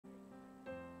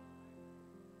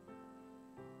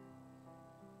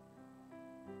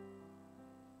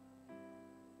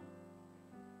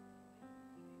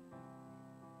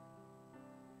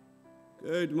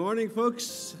Good morning,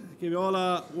 folks. Give you all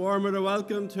a warmer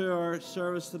welcome to our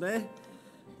service today.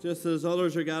 Just as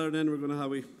others are gathered in, we're going to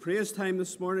have a praise time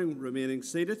this morning, remaining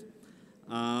seated.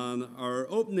 And our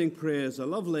opening praise, a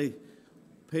lovely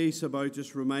piece about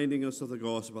just reminding us of the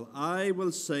gospel. I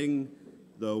will sing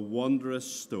the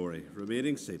wondrous story,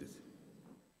 remaining seated.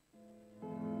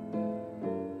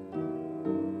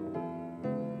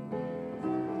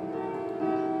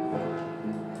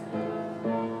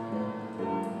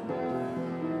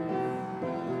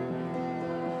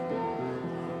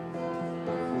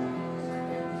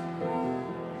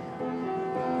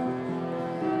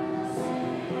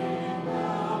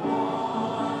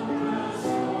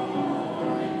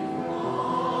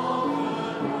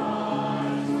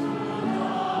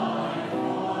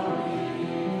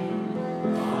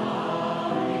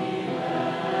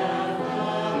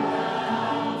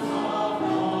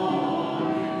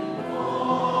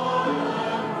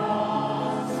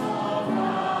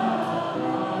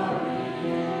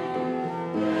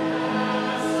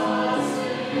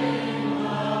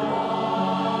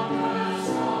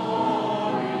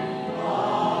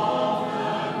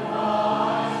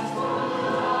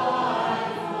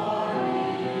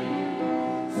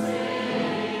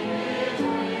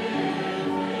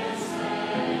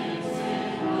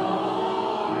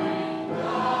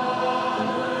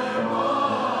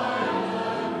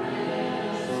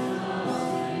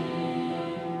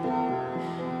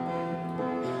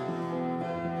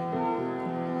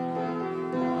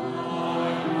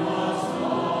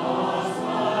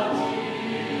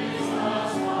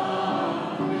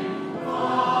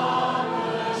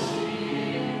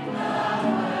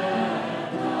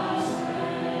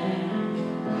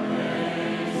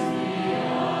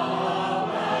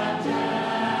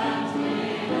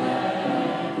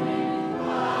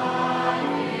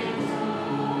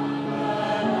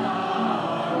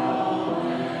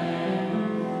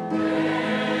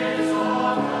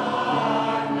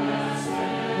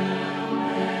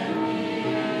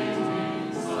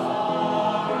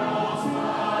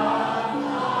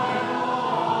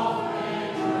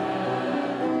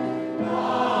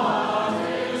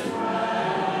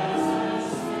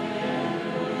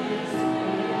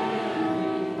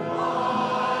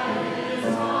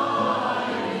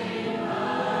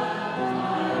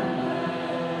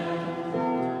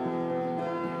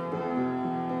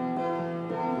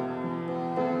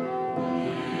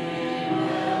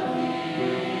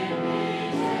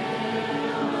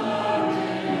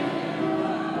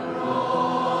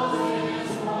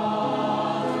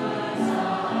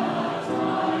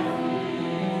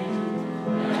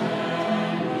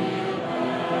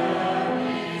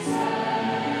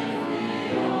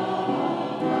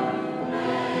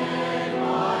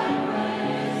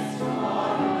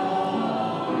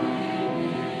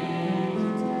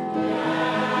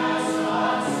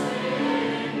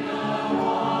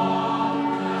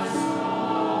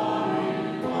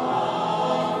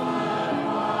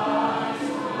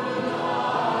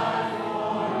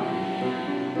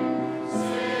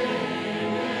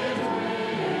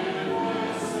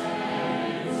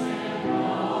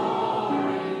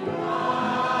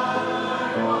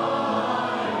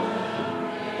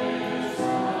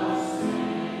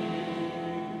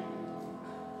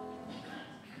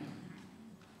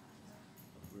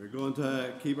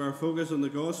 To keep our focus on the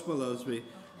gospel as we're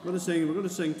going to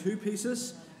sing two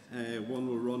pieces. One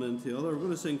will run into the other. We're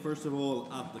going to sing first of all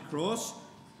At the Cross.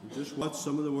 And just watch,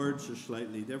 some of the words are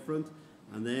slightly different,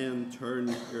 and then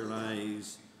turn your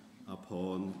eyes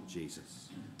upon Jesus.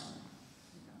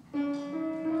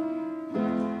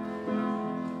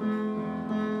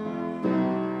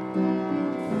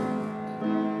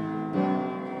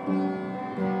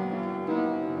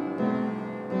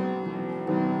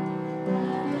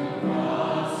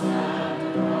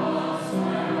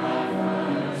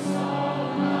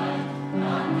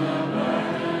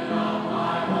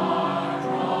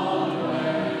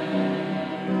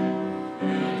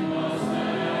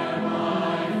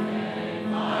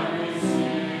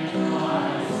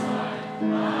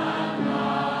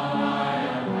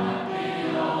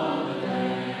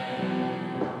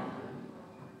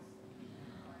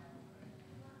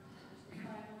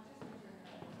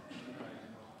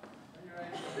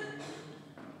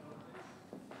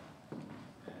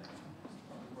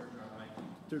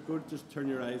 Good, just turn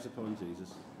your eyes upon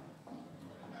Jesus.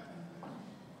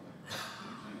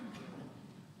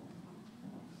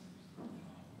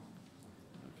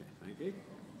 Okay, thank you.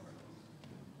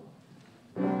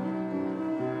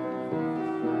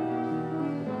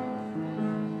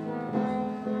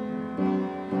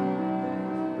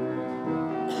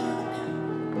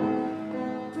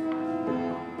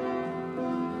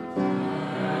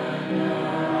 Yeah.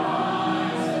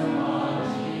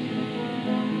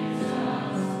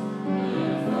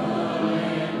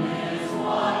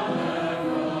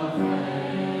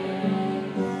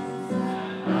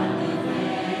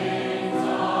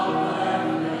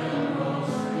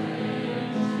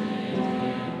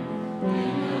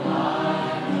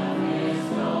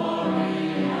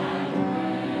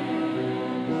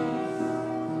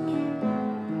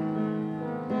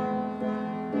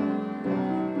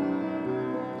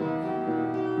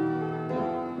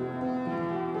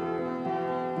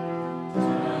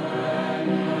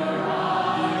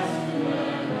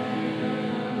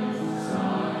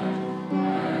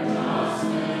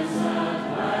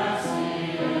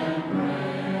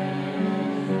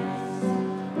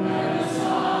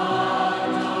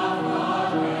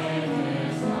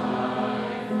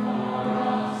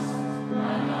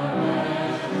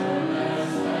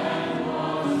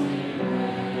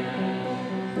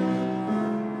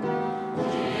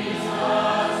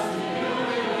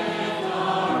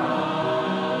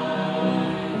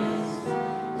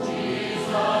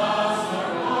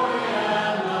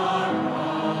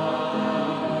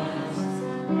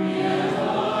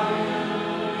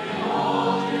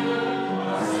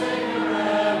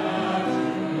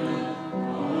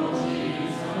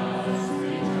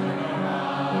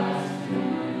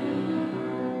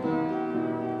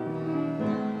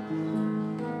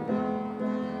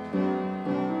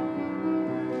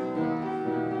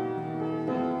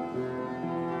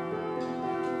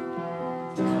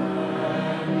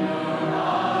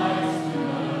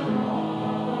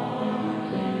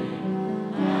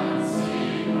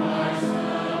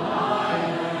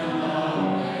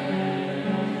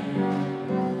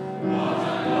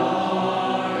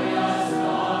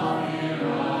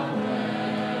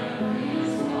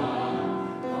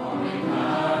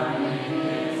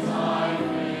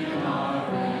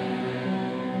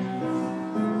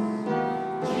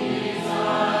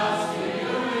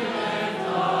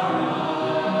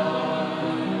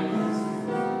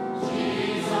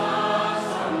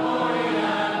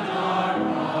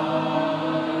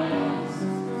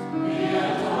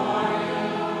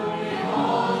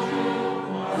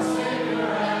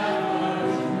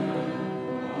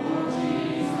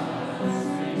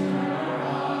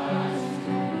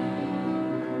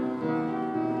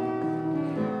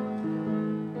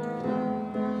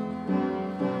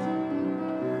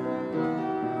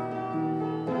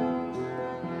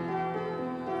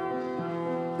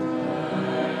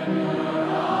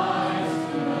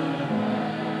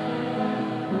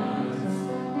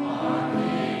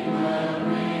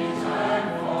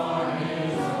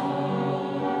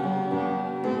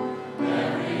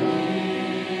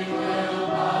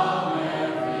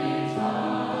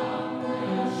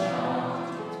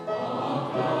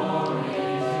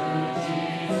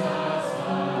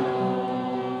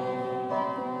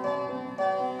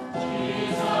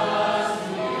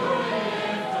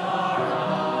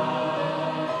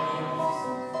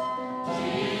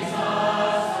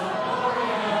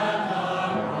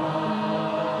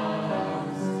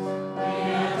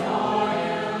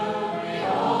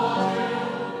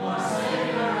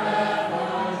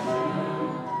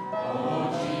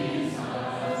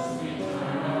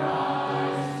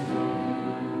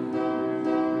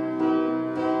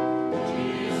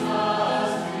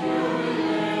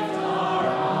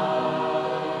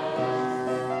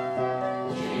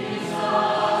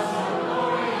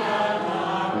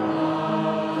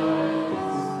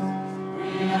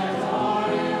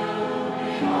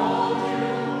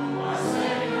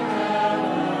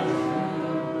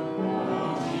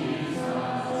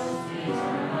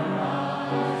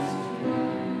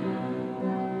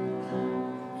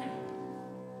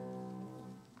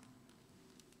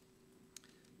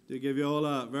 give you all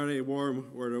a very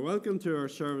warm word of welcome to our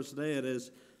service today. It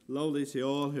is lovely to see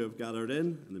all who have gathered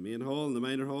in the main hall and the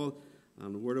minor hall,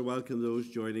 and a word of welcome to those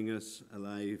joining us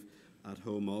alive at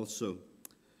home also.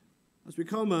 As we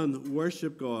come and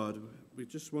worship God, we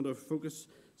just want to focus.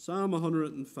 Psalm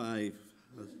 105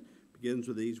 begins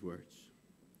with these words.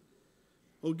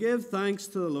 "O give thanks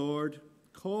to the Lord,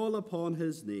 call upon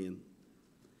his name.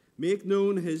 Make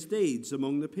known his deeds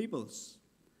among the peoples.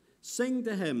 Sing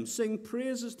to him, sing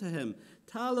praises to him.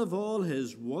 Tell of all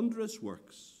his wondrous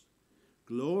works.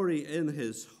 Glory in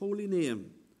his holy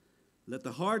name. Let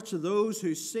the hearts of those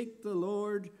who seek the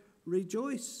Lord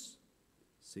rejoice.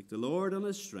 Seek the Lord and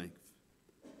his strength.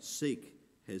 Seek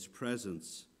his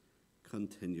presence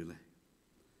continually."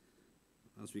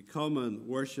 As we come and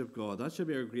worship God, that should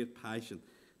be our great passion,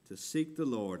 to seek the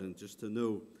Lord and just to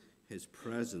know his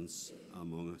presence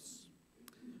among us.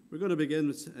 We're going to begin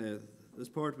this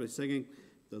part by singing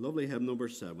the lovely hymn number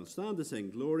 7. We'll stand to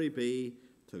sing, "Glory be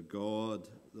to God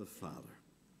the Father."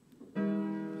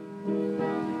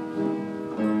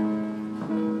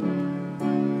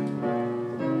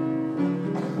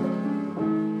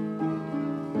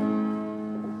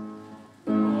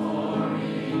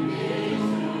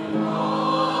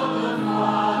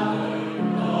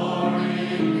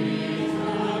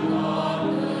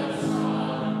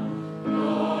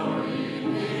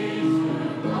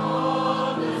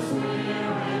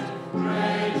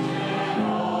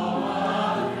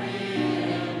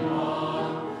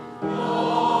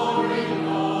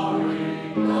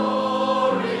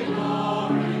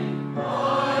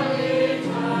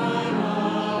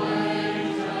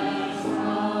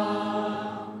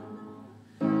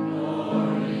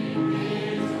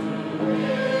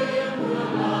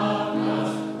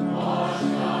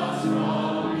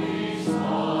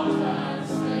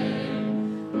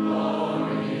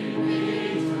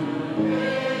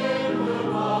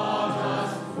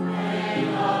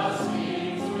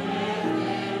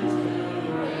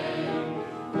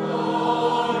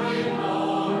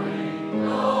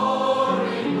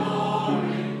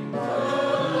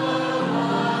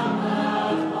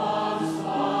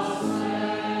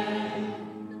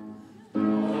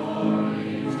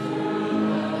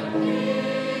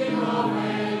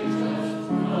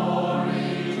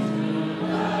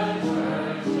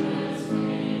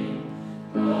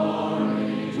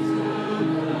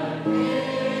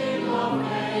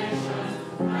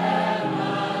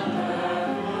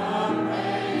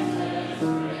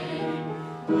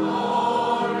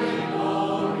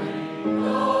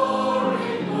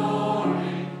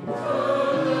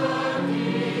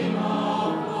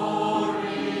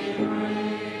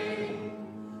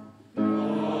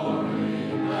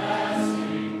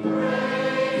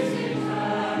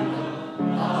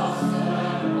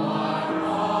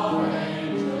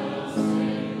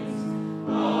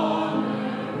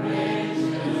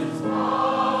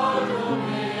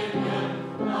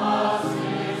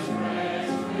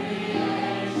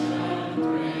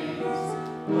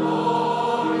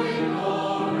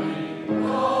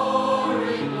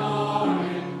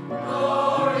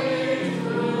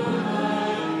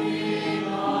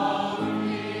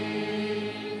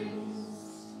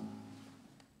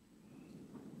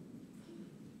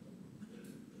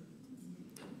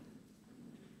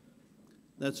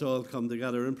 Let's all come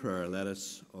together in prayer. Let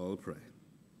us all pray.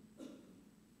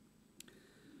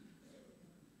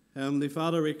 Heavenly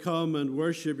Father, we come and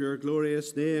worship your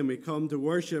glorious name. We come to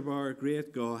worship our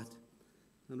great God.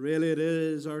 And really it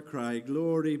is our cry,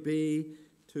 glory be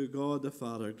to God the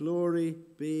Father. Glory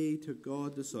be to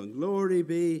God the Son. Glory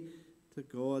be to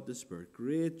God the Spirit.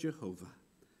 Great Jehovah,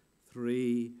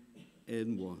 3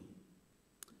 in 1.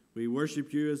 We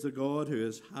worship you as the God who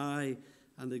is high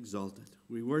and exalted.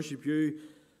 We worship you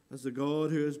as the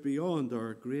God who is beyond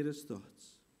our greatest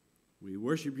thoughts. We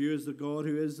worship you as the God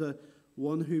who is the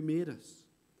one who made us,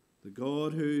 the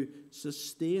God who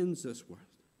sustains this world.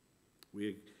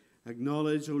 We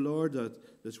acknowledge, O Lord,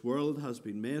 that this world has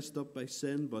been messed up by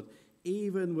sin, but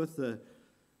even with the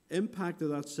impact of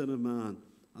that sin of man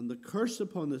and the curse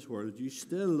upon this world, you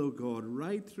still, O God,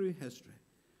 right through history,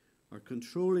 are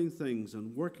controlling things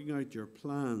and working out your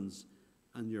plans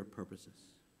and your purposes.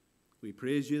 We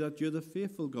praise you that you're the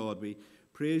faithful God. We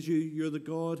praise you, you're the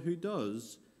God who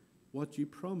does what you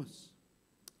promise.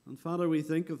 And Father, we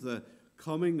think of the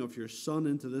coming of your Son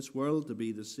into this world to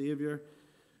be the Savior.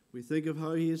 We think of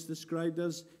how he is described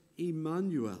as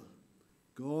Emmanuel,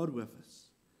 God with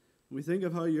us. We think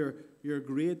of how your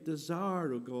great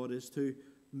desire, O God, is to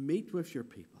meet with your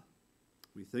people.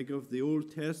 We think of the Old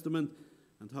Testament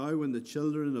and how when the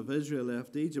children of Israel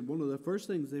left Egypt, one of the first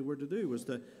things they were to do was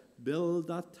to build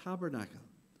that tabernacle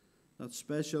that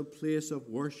special place of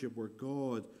worship where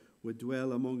God would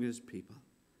dwell among his people.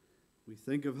 We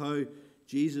think of how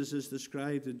Jesus is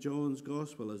described in John's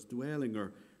Gospel as dwelling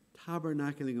or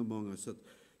tabernacling among us, that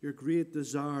your great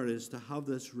desire is to have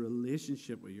this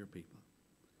relationship with your people.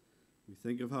 We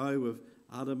think of how with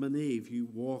Adam and Eve you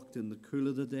walked in the cool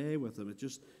of the day with them. It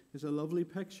just is a lovely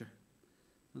picture.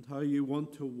 And how you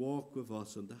want to walk with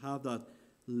us and to have that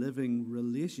living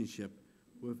relationship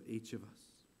with each of us.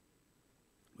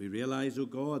 We realize, oh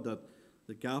God, that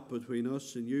the gap between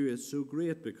us and you is so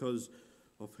great because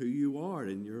of who you are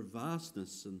in your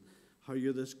vastness and how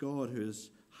you're this God who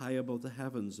is high above the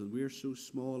heavens and we're so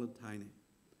small and tiny.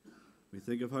 We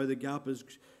think of how the gap is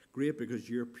great because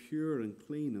you're pure and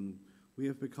clean and we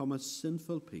have become a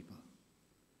sinful people.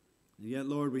 And yet,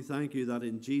 Lord, we thank you that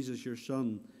in Jesus, your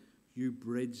Son, you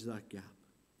bridge that gap.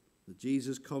 That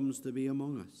Jesus comes to be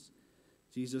among us.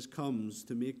 Jesus comes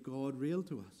to make God real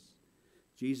to us.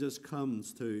 Jesus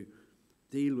comes to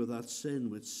deal with that sin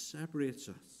which separates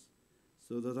us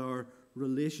so that our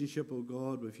relationship, oh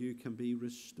God, with you can be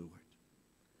restored.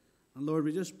 And Lord,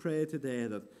 we just pray today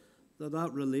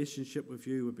that relationship with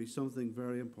you would be something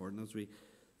very important as we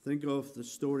think of the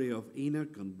story of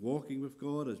Enoch and walking with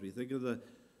God, as we think of the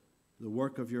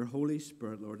work of your Holy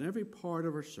Spirit, Lord, in every part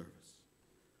of our service.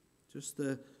 Just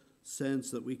the sense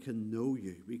that we can know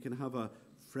you, we can have a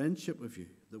friendship with you,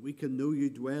 that we can know you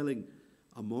dwelling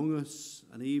among us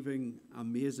and even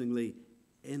amazingly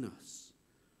in us.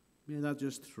 May that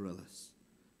just thrill us.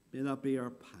 May that be our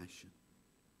passion.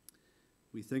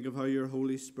 We think of how your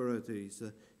Holy Spirit is.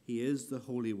 He is the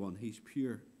Holy One. He's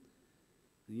pure.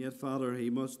 And yet, Father, he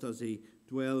must, as he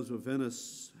dwells within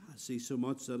us, see so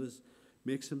much that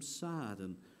makes him sad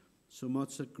and so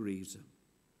much that grieves him.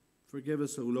 Forgive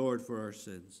us, O Lord, for our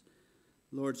sins.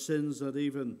 Lord, sins that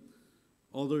even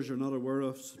others are not aware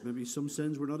of. Maybe some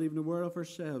sins we're not even aware of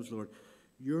ourselves, Lord.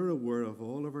 You're aware of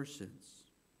all of our sins.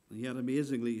 And yet,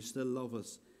 amazingly, you still love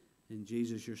us in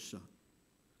Jesus, your Son.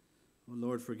 Oh,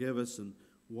 Lord, forgive us and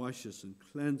wash us and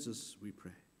cleanse us, we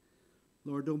pray.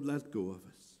 Lord, don't let go of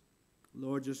us.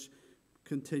 Lord, just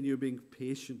continue being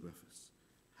patient with us.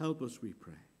 Help us, we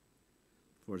pray.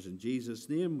 For it's in Jesus'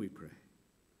 name we pray.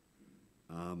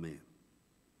 Amen.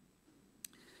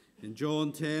 In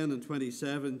John 10 and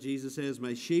 27, Jesus says,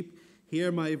 "My sheep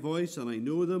hear my voice, and I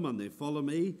know them, and they follow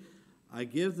me. I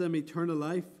give them eternal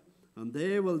life, and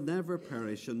they will never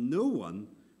perish, and no one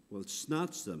will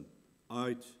snatch them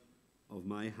out of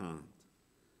my hand."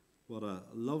 What a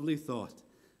lovely thought.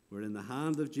 We're in the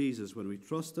hand of Jesus. When we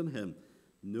trust in him,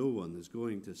 no one is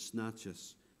going to snatch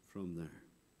us from there.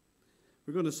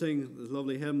 We're going to sing this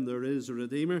lovely hymn, "There is a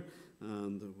Redeemer."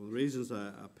 And one of the reasons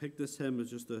I picked this hymn is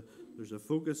just there's a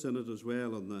focus in it as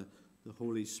well on the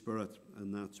Holy Spirit.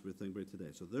 And that's what we think about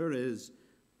today. So there is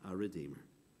a Redeemer.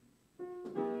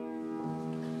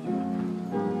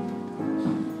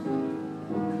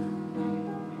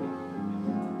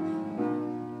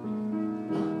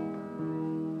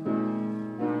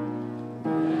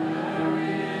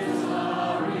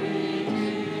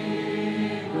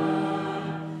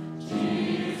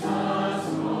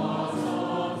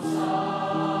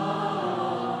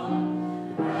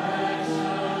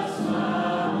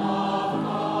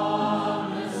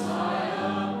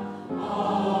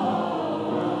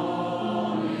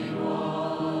 Holy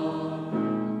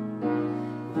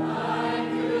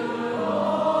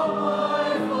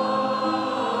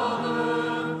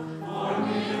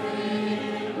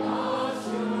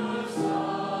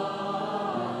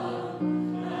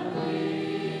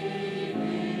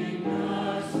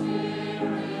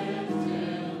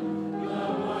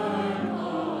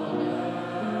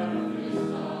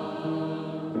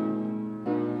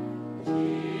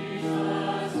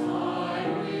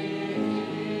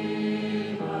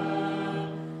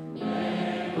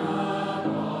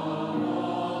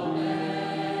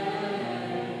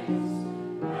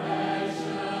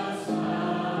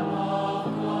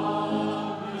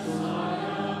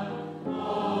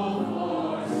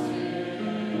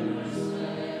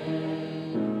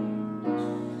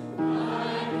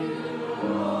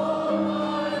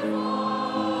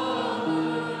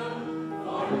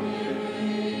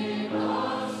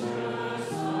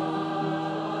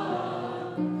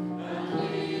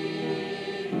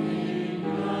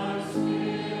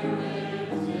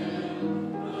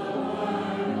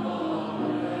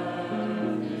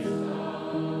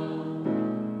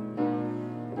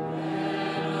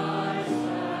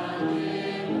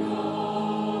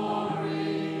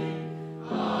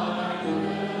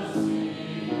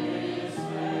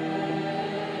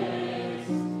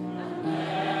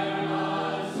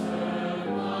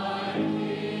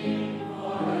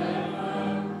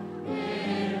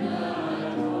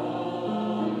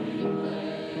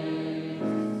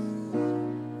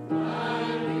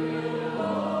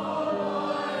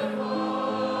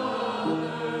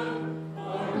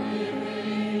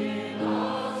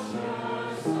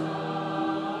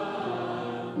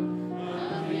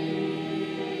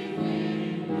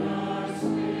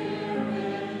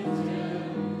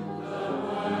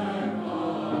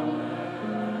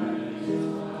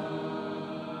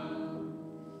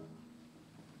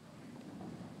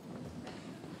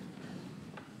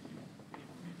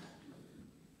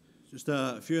Just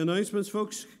a few announcements,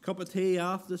 folks. Cup of tea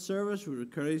after the service. We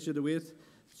encourage you to wait.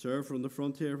 Serve from the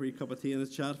front here for a cup of tea and a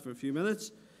chat for a few minutes.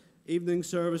 Evening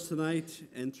service tonight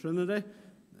in Trinity.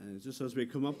 Just as we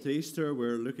come up to Easter,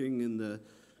 we're looking in the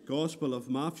Gospel of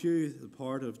Matthew, the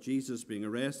part of Jesus being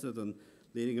arrested and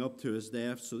leading up to his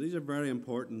death. So these are very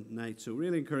important nights. So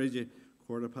really encourage you,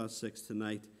 6:15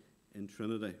 tonight in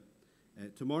Trinity.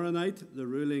 Tomorrow night, the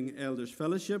Ruling Elders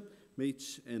Fellowship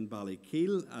meets in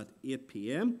Ballykeel at 8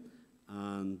 p.m.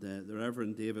 and the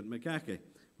Reverend David McGackey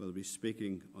will be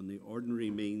speaking on the ordinary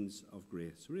means of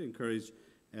grace. We encourage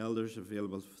elders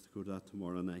available to go to that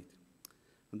tomorrow night.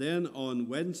 And then on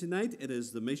Wednesday night, it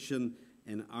is the Mission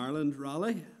in Ireland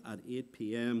rally at 8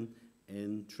 p.m.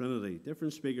 in Trinity.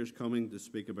 Different speakers coming to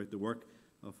speak about the work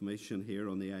of mission here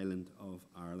on the island of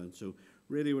Ireland. So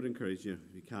really would encourage you,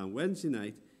 if you can, Wednesday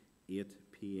night, 8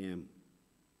 p.m.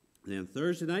 Then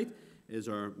Thursday night is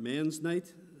our men's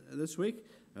night this week,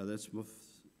 for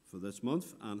this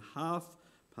month, and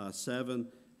 7:30,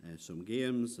 some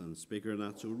games and speaker and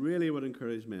that. So really would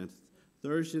encourage men.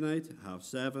 Thursday night,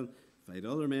 7:30, invite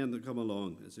other men to come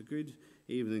along. It's a good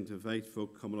evening to invite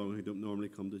folk come along who don't normally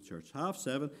come to church.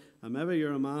 7:30, and maybe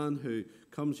you're a man who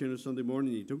comes here on a Sunday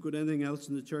morning and you don't go to anything else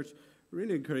in the church.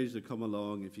 Really encourage you to come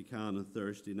along if you can on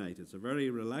Thursday night. It's a very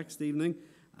relaxed evening,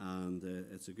 and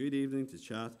it's a good evening to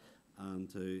chat and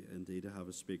to indeed to have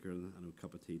a speaker and a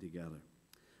cup of tea together.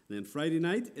 And then Friday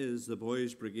night is the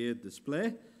Boys Brigade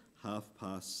display,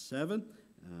 7:30,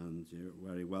 and you're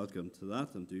very welcome to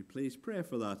that. And do please pray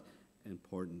for that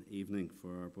important evening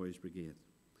for our Boys Brigade.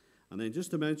 And then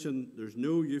just to mention, there's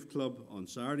no youth club on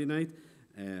Saturday night.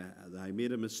 I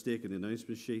made a mistake in the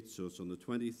announcement sheet, so it's on the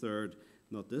 23rd,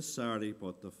 not this Saturday,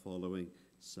 but the following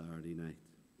Saturday night.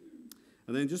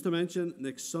 And then just to mention,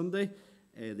 next Sunday,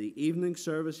 the evening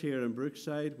service here in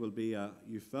Brookside will be a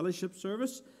youth fellowship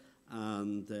service,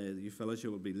 and the youth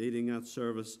fellowship will be leading that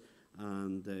service,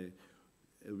 and it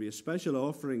will be a special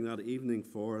offering that evening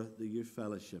for the youth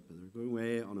fellowship. They're going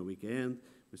away on a weekend,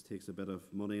 which takes a bit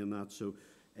of money and that, so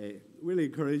really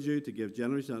encourage you to give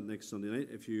generously that next Sunday night.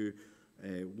 If you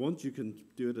want, you can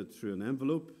do it through an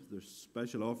envelope. There's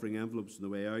special offering envelopes on the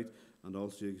way out, and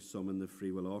also some in the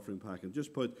free will offering pack. And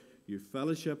just put youth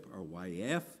fellowship or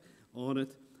YF on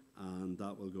it, and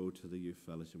that will go to the youth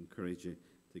fellowship. Encourage you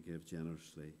to give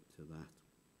generously to that.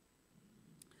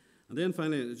 And then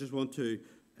finally, I just want to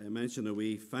mention a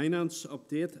wee finance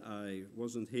update. I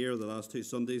wasn't here the last 2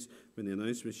 Sundays when the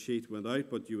announcement sheet went out,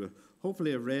 but you will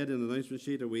hopefully have read in the announcement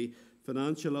sheet a wee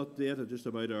financial update just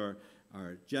about our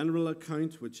general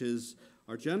account, which is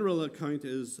our general account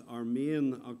is our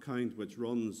main account which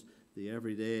runs the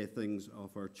everyday things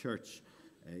of our church.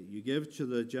 You give to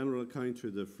the general account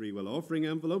through the free will offering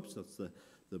envelopes. That's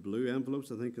the blue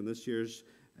envelopes, I think, in this year's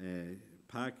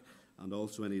pack, and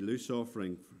also any loose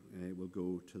offering will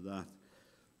go to that.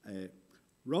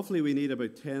 Roughly, we need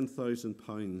about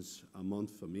 £10,000 a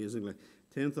month, amazingly.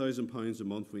 £10,000 a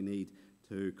month we need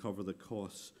to cover the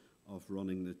costs of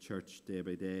running the church day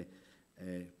by day.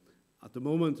 At the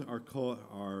moment,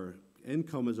 our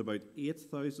income is about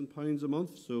 £8,000 a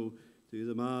month, so do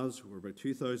the maths, we're about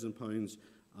 £2,000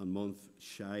 a month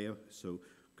shy of. So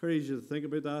encourage you to think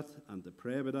about that and to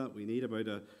pray about that. We need about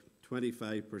a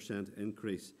 25%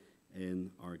 increase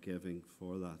in our giving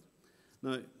for that.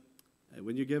 Now,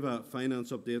 when you give a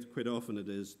finance update, quite often it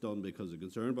is done because of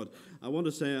concern, but I want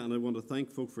to say, and I want to thank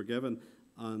folk for giving,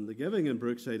 and the giving in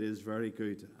Brookside is very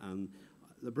good, and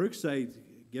the Brookside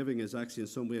giving is actually in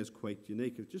some ways quite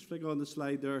unique. Just flick on the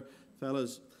slide there,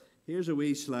 fellas. Here's a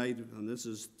wee slide, and this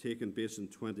is taken based on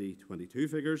 2022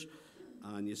 figures,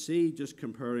 and you see just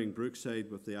comparing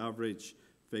Brookside with the average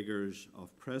figures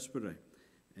of Presbytery.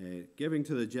 Giving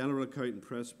to the general account in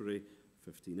Presbytery,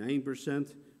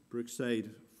 59%, Brookside,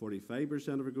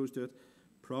 45% of it goes to it,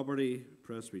 property,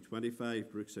 Presbytery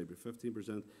 25%, Brookside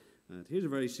 15%. Here's a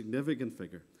very significant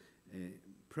figure.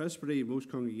 Presbytery, most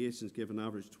congregations give an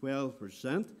average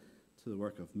 12% to the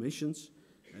work of missions.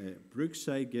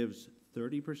 Brookside gives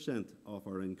 30% of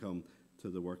our income to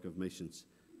the work of missions.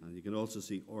 And you can also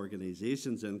see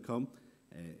organisations' income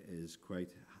is quite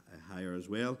higher as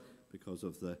well because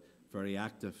of the very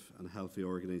active and healthy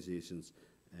organisations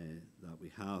that we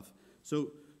have.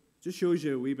 So just shows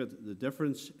you a wee bit the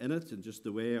difference in it and just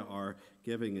the way our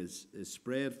giving is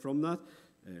spread from that.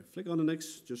 Flick on the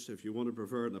next, just if you want to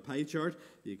prefer in a pie chart,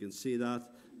 you can see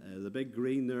that the big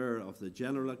green there of the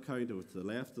general account to the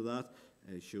left of that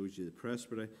shows you the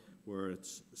Presbytery, where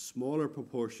it's a smaller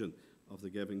proportion of the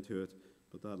giving to it,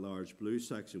 but that large blue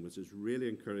section, which is really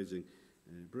encouraging.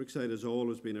 Brookside has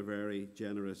always been a very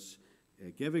generous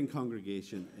giving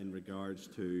congregation in regards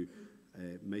to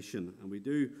mission. And we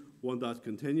do want that to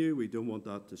continue. We don't want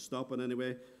that to stop in any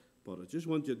way. But I just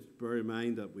want you to bear in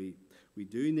mind that we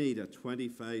do need a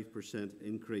 25%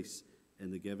 increase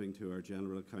in the giving to our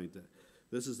general account.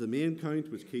 This is the main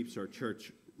account which keeps our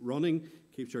church running,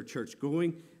 keeps our church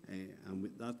going, and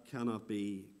that cannot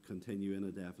be continue in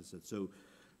a deficit. So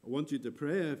I want you to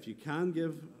pray. If you can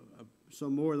give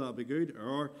some more, that'll be good.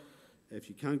 Or if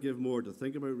you can't give more, to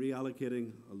think about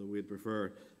reallocating, although we'd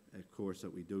prefer, of course,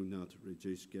 that we do not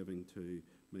reduce giving to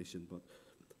mission. But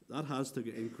that has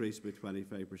to increase by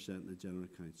 25% in the general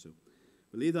account. So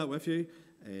we'll leave that with you.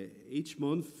 Each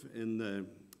month in the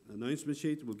announcement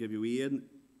sheet, we'll give you an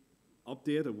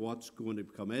update of what's going to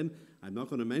come in. I'm not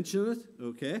going to mention it,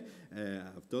 okay?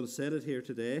 I've said it here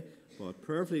today, but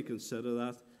prayerfully consider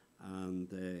that,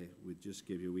 and we'll just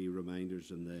give you wee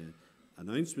reminders in the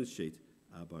announcement sheet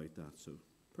about that. So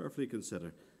prayerfully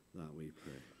consider that, we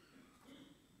pray.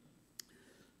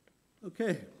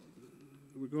 Okay,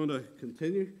 we're going to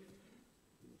continue.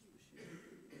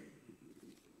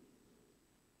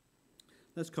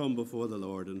 Let's come before the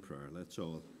Lord in prayer. Let's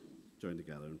all join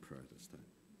together in prayer this time.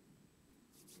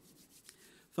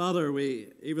 Father,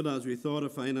 even as we thought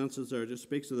of finances there, just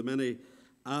speaks to the many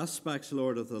aspects,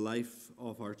 Lord, of the life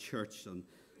of our church. And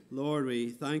Lord, we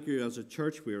thank you as a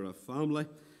church. We are a family.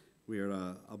 We are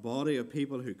a body of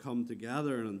people who come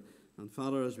together. And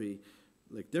Father, as we,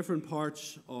 like different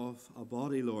parts of a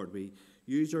body, Lord, we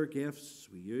use our gifts,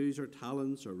 we use our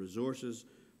talents, our resources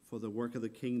for the work of the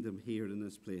kingdom here in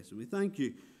this place. And we thank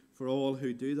you for all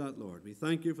who do that, Lord. We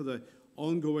thank you for the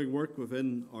ongoing work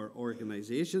within our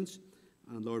organizations.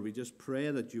 And Lord, we just pray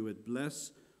that you would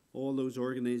bless all those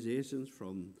organizations,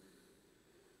 from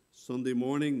Sunday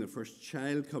morning, the first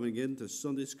child coming into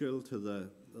Sunday school, to the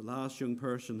last young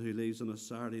person who leaves on a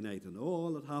Saturday night, and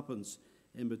all that happens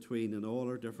in between in all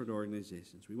our different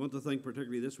organizations. We want to think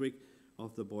particularly this week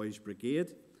of the Boys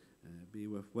Brigade. Be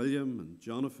with William and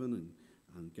Jonathan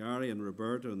and Gary and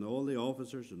Roberta and all the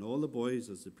officers and all the boys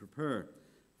as they prepare,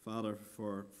 Father,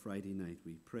 for Friday night.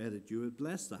 We pray that you would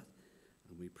bless that.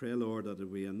 And we pray, Lord, that it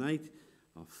will be a night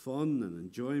of fun and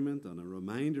enjoyment and a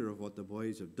reminder of what the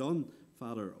boys have done,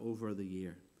 Father, over the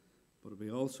year. But it will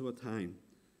be also a time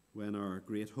when our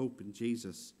great hope in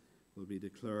Jesus will be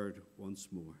declared once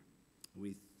more.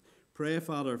 We pray,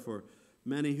 Father, for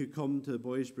many who come to the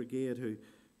Boys Brigade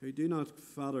who do not,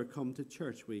 Father, come to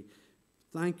church. We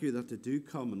thank you that they do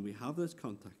come and we have this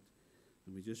contact.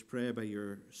 And we just pray by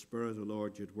your Spirit, O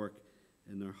Lord, you'd work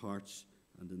in their hearts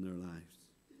and in their lives.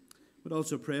 We'd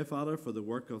also pray, Father, for the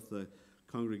work of the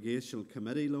Congregational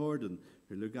Committee, Lord, and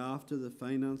who look after the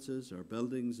finances, our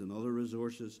buildings and other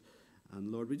resources.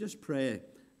 And Lord, we just pray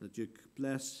that you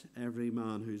bless every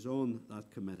man who's on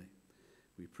that committee.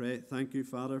 We pray, thank you,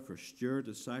 Father, for Stuart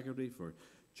as secretary, for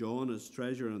John as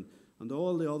treasurer, and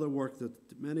all the other work that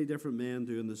many different men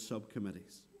do in the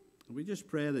subcommittees. And we just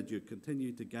pray that you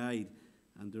continue to guide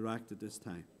and direct at this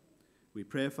time. We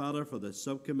pray, Father, for the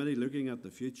subcommittee looking at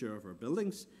the future of our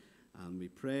buildings. And we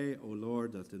pray, O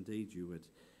Lord, that indeed you would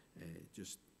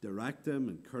just direct them,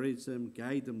 encourage them,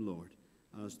 guide them, Lord,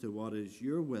 as to what is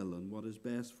your will and what is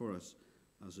best for us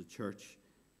as a church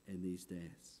in these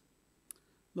days.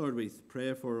 Lord, we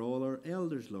pray for all our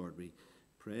elders, Lord. We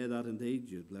pray that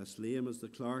indeed you'd bless Liam as the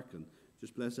clerk, and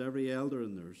just bless every elder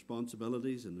in their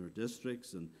responsibilities in their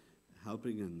districts and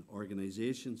helping in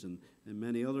organizations and in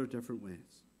many other different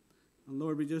ways. And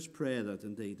Lord, we just pray that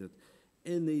indeed that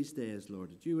in these days,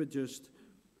 Lord, that you would just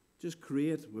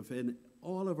create within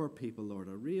all of our people, Lord,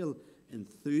 a real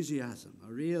enthusiasm,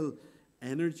 a real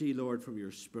energy, Lord, from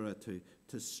your Spirit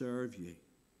to serve you.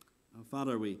 And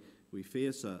Father, we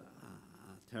face a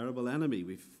terrible enemy.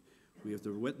 We have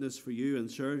to witness for you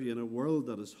and serve you in a world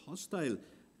that is hostile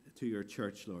to your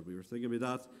church, Lord. We were thinking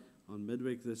about that on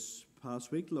midweek this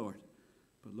past week, Lord.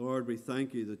 But Lord, we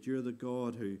thank you that you're the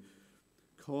God who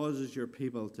causes your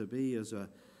people to be as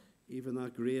even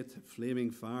that great flaming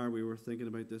fire we were thinking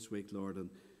about this week, Lord, and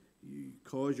you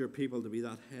cause your people to be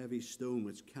that heavy stone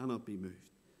which cannot be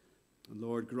moved. And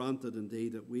Lord, grant it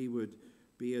indeed that we would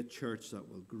be a church that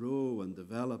will grow and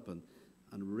develop and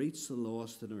reach the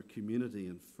lost in our community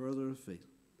and further afield.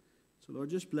 So Lord,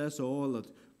 just bless all that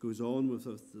goes on with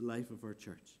the life of our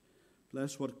church.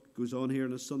 Bless what goes on here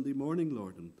on a Sunday morning,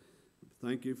 Lord, and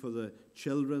thank you for the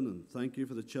children, and thank you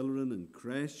for the children in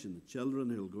creche and the children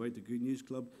who will go out to Good News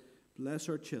Club. Bless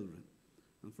our children.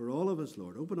 And for all of us,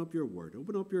 Lord, open up your word,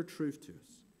 open up your truth to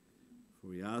us. For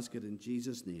we ask it in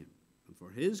Jesus' name and for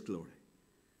his glory.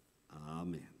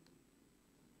 Amen.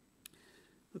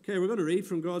 Okay, we're going to read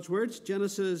from God's words,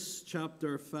 Genesis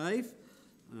chapter 5.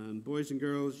 And boys and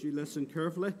girls, you listen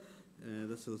carefully.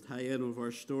 This will tie in with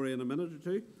our story in a minute or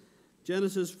two.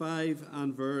 Genesis 5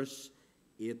 and verse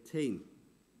 18.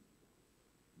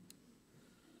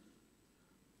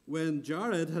 When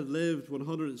Jared had lived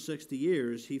 160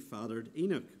 years, he fathered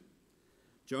Enoch.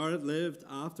 Jared lived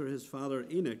after his father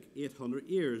Enoch 800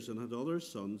 years and had other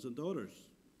sons and daughters.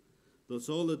 Thus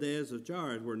all the days of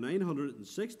Jared were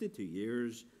 962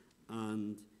 years,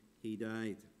 and he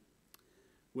died.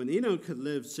 When Enoch had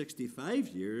lived 65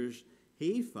 years,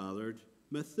 he fathered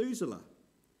Methuselah.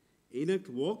 Enoch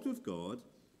walked with God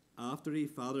after he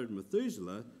fathered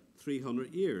Methuselah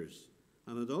 300 years,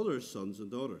 and had other sons and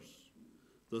daughters.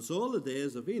 Thus all the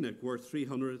days of Enoch were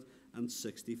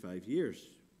 365 years.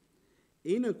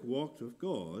 Enoch walked with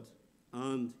God,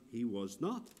 and he was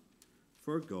not,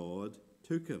 for God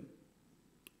took him.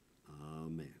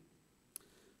 Amen.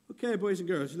 Okay, boys and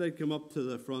girls, you'd like to come up to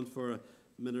the front for a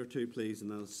minute or two, please,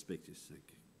 and I'll speak to you. Thank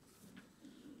you.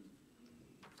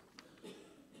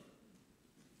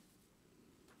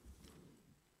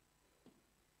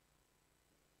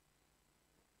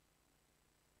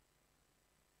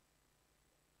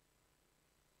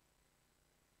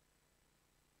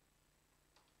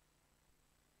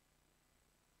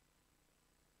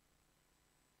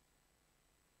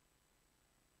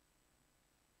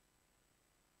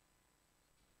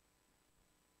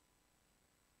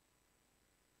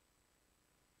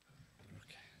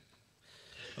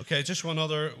 Okay, just one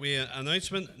other wee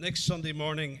announcement. Next Sunday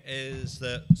morning is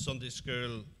the Sunday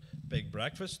school big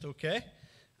breakfast, okay?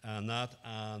 And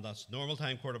that's normal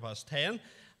time, 10:15.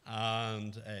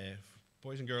 And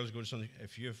boys and girls go to Sunday.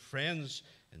 If you have friends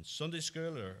in Sunday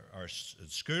school or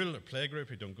school or playgroup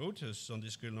who don't go to Sunday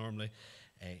school normally,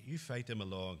 you fight them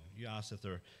along. You ask if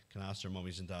they can ask their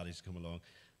mummies and daddies to come along.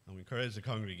 And we encourage the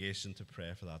congregation to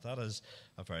pray for that. That is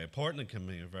very important and can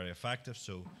be very effective.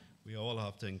 So we all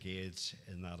have to engage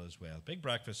in that as well. Big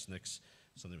breakfast next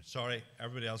Sunday. Sorry,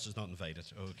 everybody else is not invited,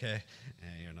 okay?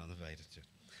 You're not invited to.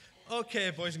 Okay,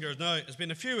 boys and girls. Now, it's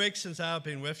been a few weeks since I've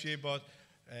been with you, but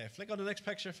flick on the next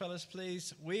picture, fellas,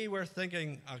 please. We were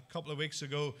thinking a couple of weeks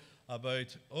ago about,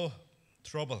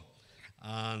 trouble.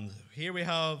 And here we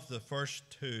have the first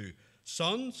two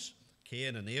sons,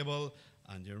 Cain and Abel.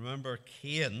 And you remember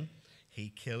Cain, he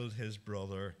killed his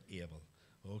brother Abel.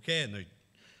 Okay, now,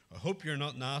 I hope you're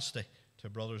not nasty to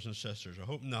brothers and sisters. I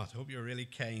hope not. I hope you're really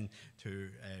kind to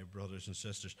brothers and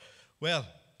sisters. Well,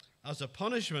 as a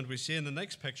punishment, we see in the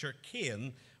next picture,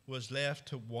 Cain was left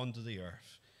to wander the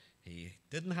earth. He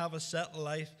didn't have a settled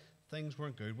life. Things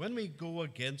weren't good. When we go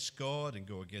against God and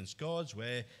go against God's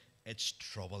way, it's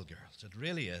trouble, girls. It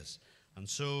really is. And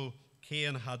so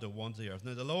Cain had to wander the earth.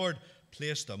 Now, the Lord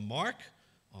placed a mark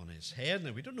on his head.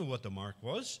 Now, we don't know what the mark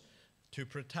was, to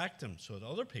protect him so that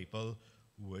other people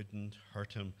wouldn't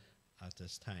hurt him at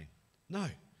this time. Now,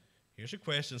 here's a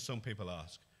question some people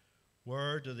ask.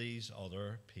 Where do these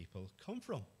other people come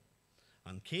from?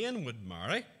 And Cain would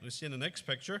marry. We see in the next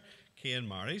picture, Cain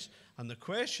marries. And the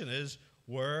question is,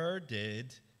 where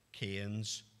did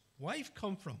Cain's wife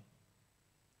come from?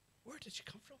 Where did she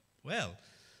come from? Well,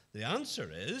 the answer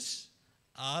is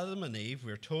Adam and Eve.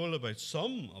 We're told about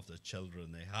some of the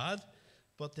children they had,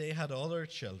 but they had other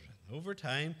children. Over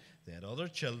time, they had other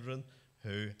children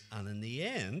and in the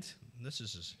end, this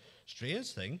is a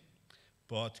strange thing,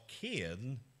 but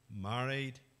Cain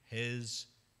married his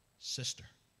sister.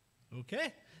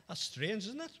 Okay? That's strange,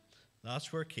 isn't it?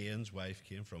 That's where Cain's wife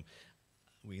came from.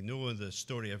 We know the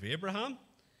story of Abraham.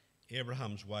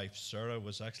 Abraham's wife, Sarah,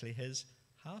 was actually his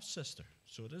half-sister.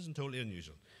 So it isn't totally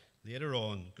unusual. Later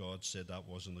on, God said that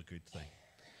wasn't a good thing.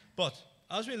 But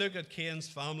as we look at Cain's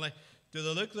family, do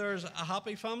they look there as a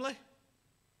happy family?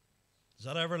 Is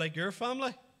that ever like your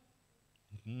family?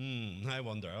 I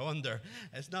wonder.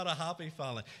 It's not a happy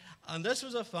family. And this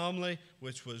was a family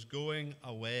which was going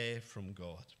away from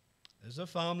God. It's a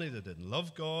family that didn't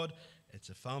love God. It's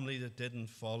a family that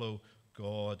didn't follow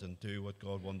God and do what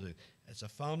God wanted. It's a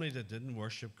family that didn't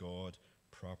worship God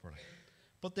properly.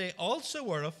 But they also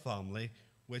were a family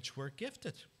which were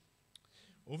gifted.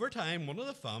 Over time, one of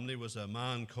the family was a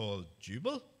man called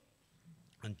Jubal.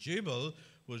 And Jubal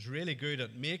was really good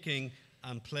at making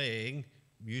and playing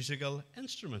musical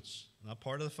instruments. That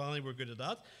part of the family were good at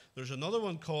that. There's another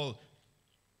one called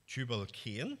Tubal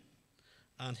Cain,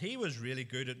 and he was really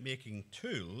good at making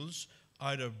tools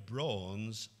out of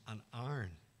bronze and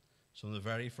iron. Some of the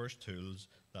very first tools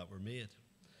that were made.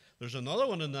 There's another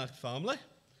one in that family,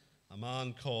 a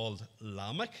man called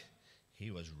Lamech.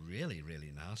 He was really,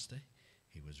 really nasty.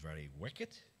 He was very wicked.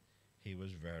 He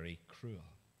was very cruel.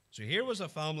 So here was a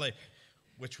family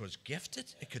which was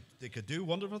gifted. They could do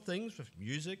wonderful things with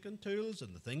music and tools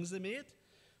and the things they made.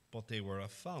 but they were a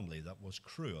family that was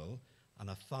cruel and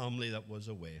a family that was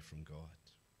away from God.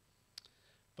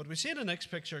 But we see in the next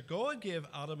picture, God gave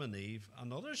Adam and Eve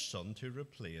another son to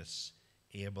replace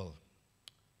Abel,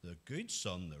 the good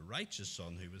son, the righteous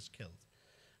son who was killed.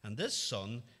 And this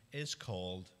son is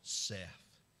called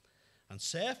Seth. And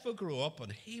Seth would grow up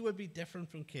and he would be different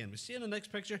from Cain. We see in the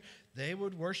next picture, they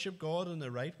would worship God in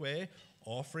the right way,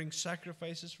 offering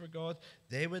sacrifices for God.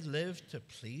 They would live to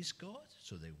please God,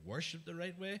 so they worshiped the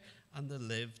right way, and they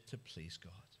lived to please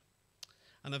God.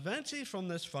 And eventually from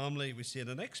this family, we see in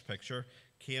the next picture,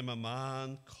 came a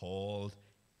man called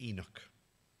Enoch.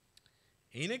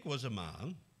 Enoch was a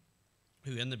man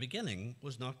who in the beginning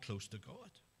was not close to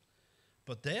God.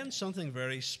 But then something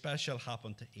very special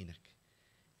happened to Enoch.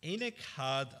 Enoch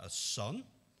had a son,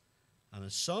 and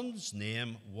his son's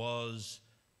name was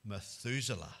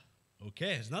Methuselah.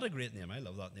 Okay, it's not a great name. I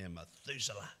love that name,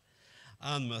 Methuselah.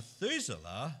 And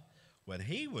Methuselah, when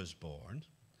he was born,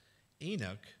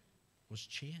 Enoch was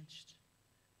changed.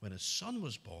 When his son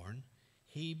was born,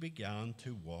 he began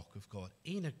to walk with God.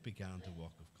 Enoch began to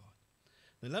walk with God.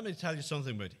 Now, let me tell you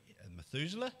something about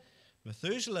Methuselah.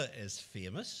 Methuselah is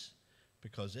famous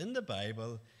because in the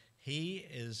Bible, he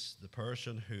is the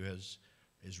person who is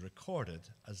recorded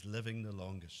as living the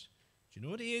longest. Do you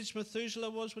know what age Methuselah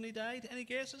was when he died? Any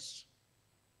guesses?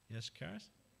 Yes, Karis?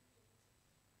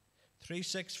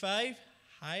 365?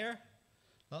 Higher?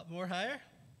 A lot more higher?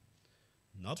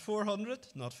 Not 400,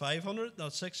 not 500,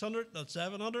 not 600, not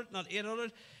 700, not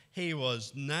 800. He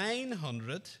was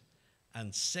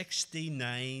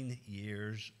 969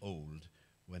 years old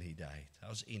when he died. That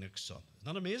was Enoch's son.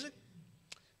 Isn't that amazing?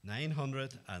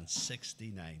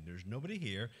 969. There's nobody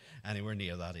here anywhere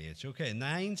near that age. Okay,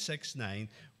 969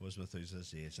 was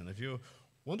Methuselah's age. And if you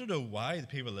want to know why the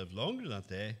people lived longer that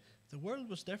day, the world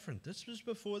was different. This was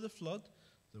before the flood.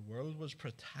 The world was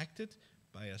protected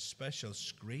by a special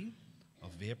screen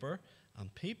of vapor,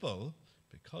 and people,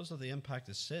 because of the impact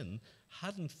of sin,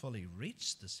 hadn't fully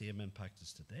reached the same impact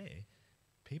as today.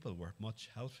 People were much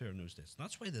healthier in those days. And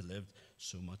that's why they lived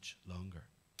so much longer.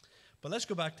 But let's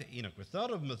go back to Enoch. We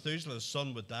thought of Methuselah's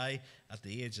son would die at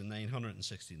the age of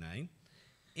 969.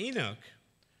 Enoch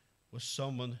was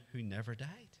someone who never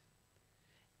died.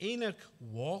 Enoch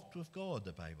walked with God,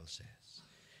 the Bible says.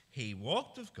 He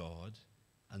walked with God,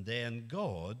 and then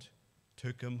God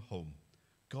took him home.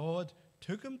 God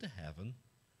took him to heaven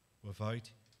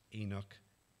without Enoch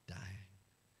dying.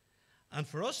 And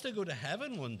for us to go to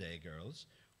heaven one day, girls,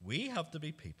 we have to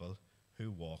be people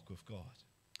who walk with God.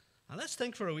 And let's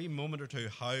think for a wee moment or two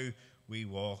how we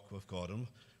walk with God. And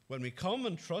when we come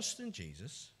and trust in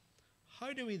Jesus,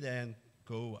 how do we then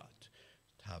go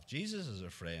to have Jesus as a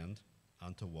friend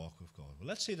and to walk with God? Well,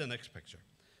 let's see the next picture.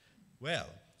 Well,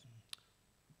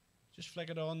 just flick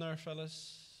it on there,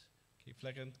 fellas. Keep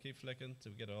flicking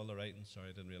till we get all the writing. Sorry,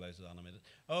 I didn't realize it was animated.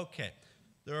 Okay,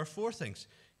 there are 4 things.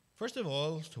 First of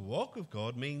all, to walk with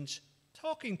God means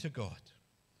talking to God.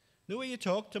 The way you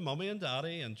talk to mommy and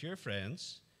daddy and to your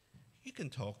friends, you can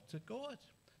talk to God.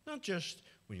 Not just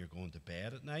when you're going to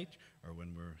bed at night or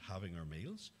when we're having our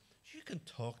meals. You can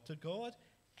talk to God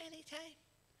anytime.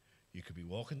 You could be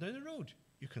walking down the road.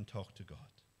 You can talk to God.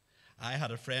 I had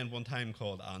a friend one time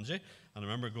called Angie, and I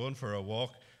remember going for a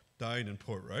walk down in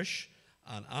Portrush,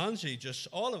 and Angie just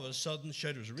all of a sudden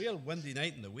shouted, it was a real windy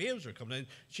night and the waves were coming in,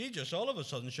 she just all of a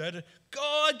sudden shouted,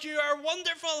 God, you are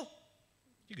wonderful.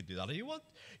 You could do that if you want.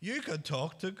 You can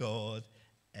talk to God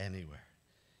anywhere.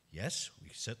 Yes, we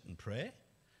sit and pray,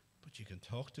 but you can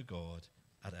talk to God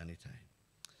at any time.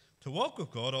 To walk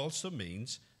with God also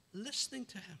means listening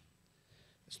to him.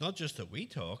 It's not just that we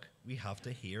talk, we have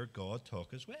to hear God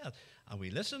talk as well. And we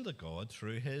listen to God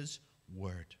through his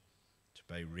word.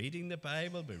 By reading the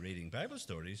Bible, by reading Bible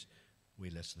stories, we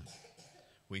listen.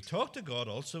 We talk to God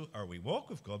also, or we walk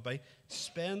with God by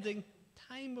spending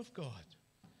time with God.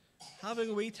 Having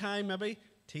a wee time, maybe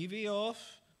TV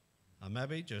off, and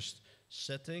maybe just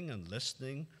sitting and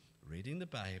listening, reading the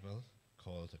Bible,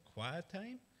 called a quiet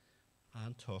time,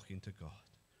 and talking to God.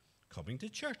 Coming to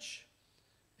church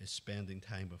is spending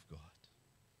time with God.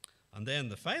 And then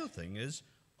the final thing is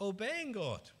obeying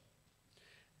God.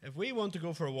 If we want to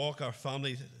go for a walk, our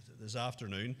family this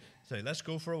afternoon, say, let's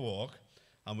go for a walk,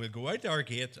 and we'll go out to our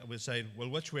gate and we'll say, well,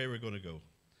 which way we're going to go.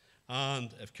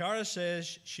 And if Cara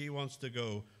says she wants to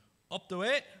go up the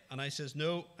way, and I says,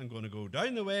 no, I'm going to go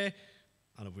down the way,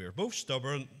 and if we're both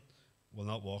stubborn, we'll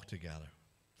not walk together.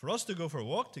 For us to go for a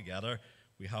walk together,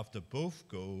 we have to both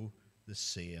go the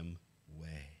same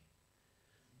way.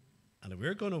 And if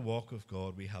we're going to walk with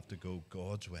God, we have to go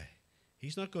God's way.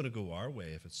 He's not going to go our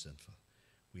way if it's sinful.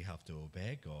 We have to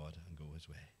obey God and go his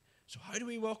way. So how do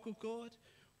we walk with God?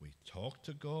 we talk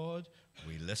to God,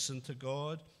 we listen to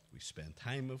God, we spend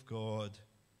time with God,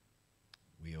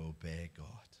 we obey God.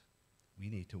 We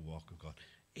need to walk with God.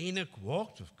 Enoch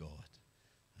walked with God.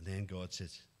 And then God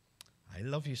says, I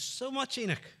love you so much,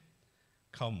 Enoch.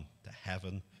 Come to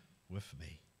heaven with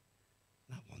me.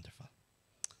 Isn't that wonderful?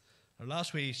 Our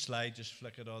last wee slide, just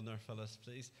flick it on there, Phyllis,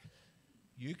 please.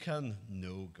 You can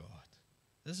know God.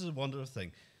 This is a wonderful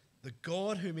thing. The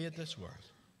God who made this world,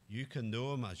 you can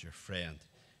know him as your friend.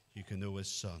 You can know his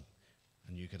son.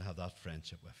 And you can have that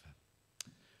friendship with him.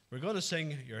 We're going to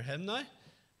sing your hymn now.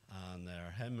 And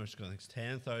our hymn is going to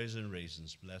 10,000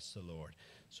 Reasons. Bless the Lord.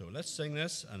 So let's sing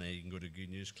this, and then you can go to Good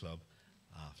News Club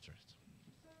after it.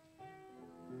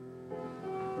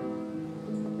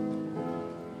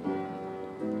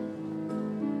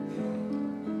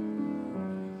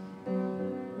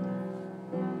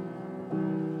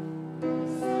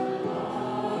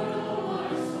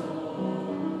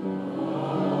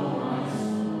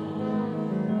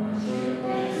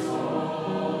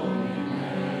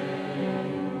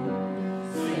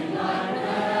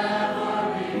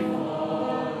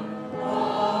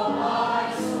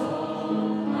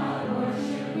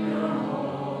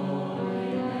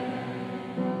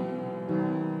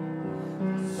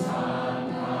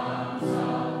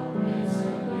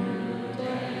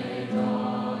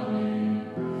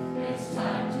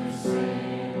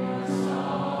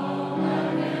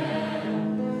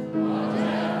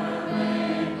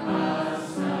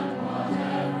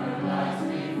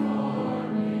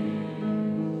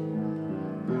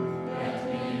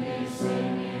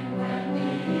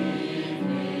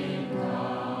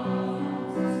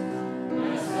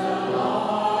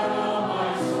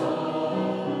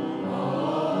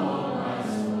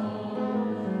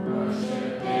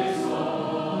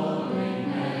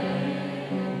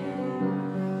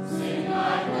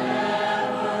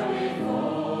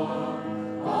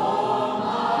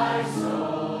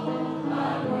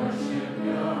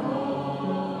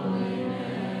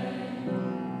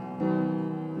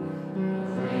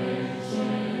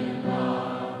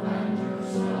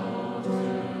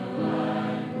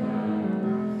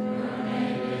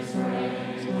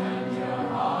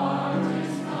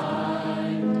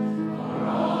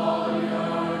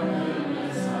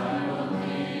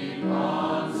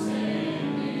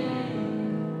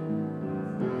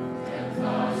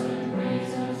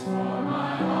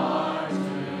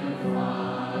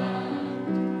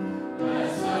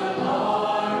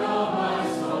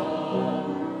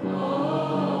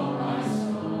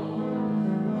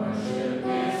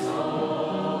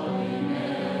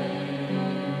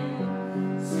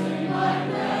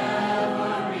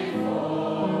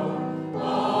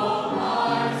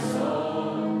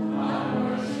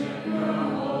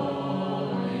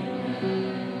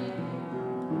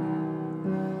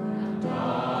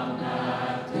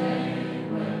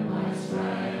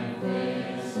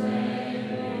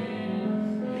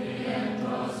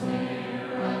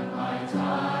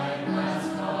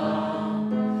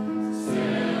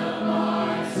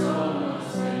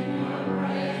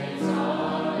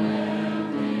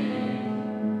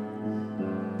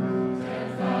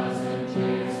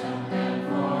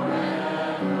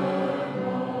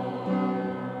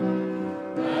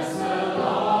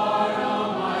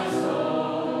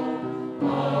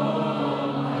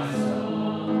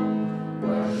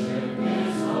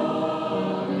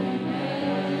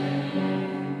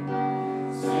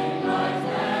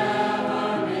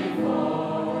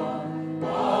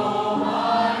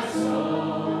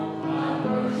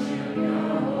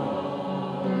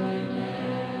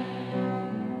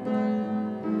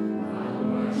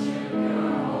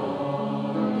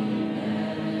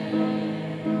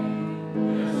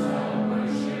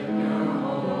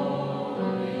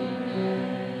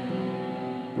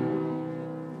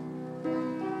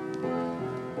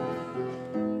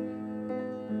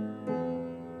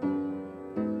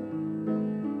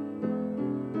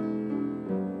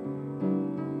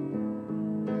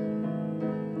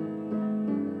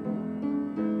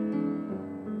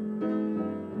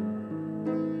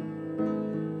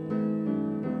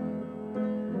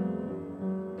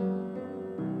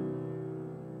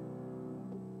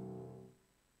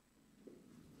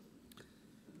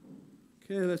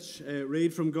 Okay, let's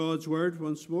read from God's Word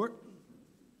once more.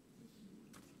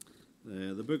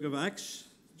 The book of Acts,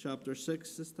 chapter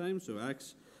 6 this time. So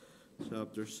Acts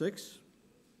chapter 6.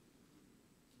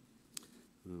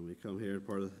 And we come here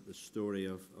part of the story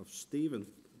of Stephen.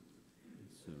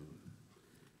 So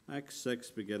Acts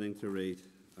 6, beginning to read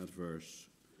at verse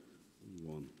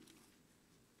 1.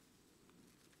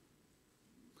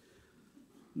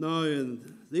 Now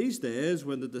in these days,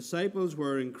 when the disciples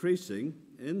were increasing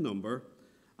in number,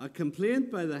 a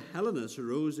complaint by the Hellenists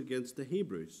arose against the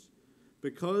Hebrews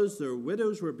because their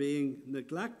widows were being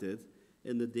neglected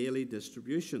in the daily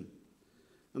distribution.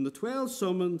 And the 12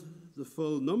 summoned the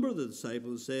full number of the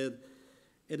disciples, said,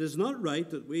 "It is not right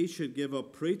that we should give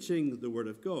up preaching the word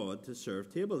of God to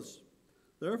serve tables.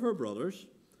 Therefore, brothers,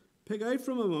 pick out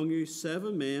from among you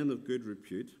 7 men of good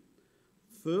repute,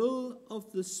 full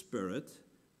of the Spirit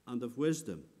and of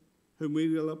wisdom, whom we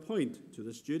will appoint to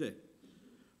this duty.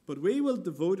 But we will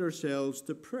devote ourselves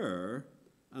to prayer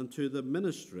and to the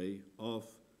ministry of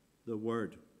the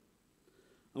word."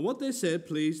 And what they said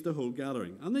pleased the whole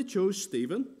gathering. And they chose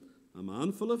Stephen, a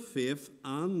man full of faith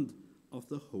and of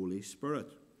the Holy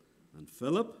Spirit, and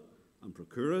Philip, and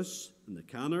Prochorus, and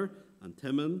Nicanor, and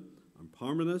Timon, and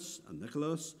Parmenas, and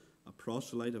Nicholas, a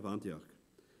proselyte of Antioch.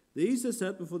 These they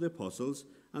set before the apostles,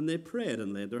 and they prayed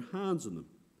and laid their hands on them.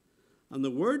 And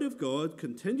the word of God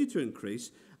continued to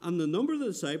increase, and the number of the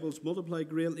disciples multiplied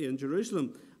greatly in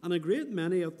Jerusalem, and a great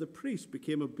many of the priests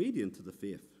became obedient to the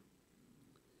faith.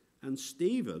 And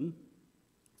Stephen,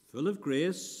 full of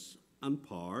grace and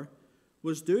power,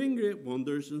 was doing great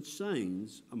wonders and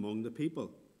signs among the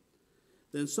people.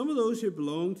 Then some of those who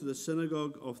belonged to the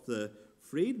synagogue of the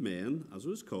freedmen, as it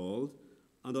was called,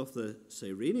 and of the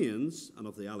Cyrenians, and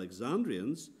of the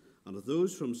Alexandrians, and of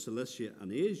those from Cilicia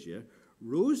and Asia,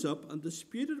 rose up and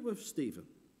disputed with Stephen.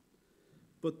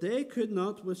 But they could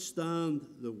not withstand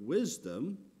the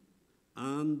wisdom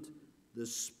and the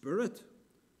spirit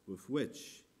with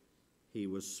which he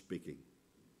was speaking.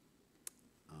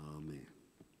 Amen.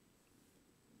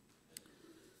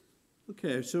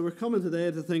 Okay, so we're coming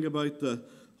today to think about the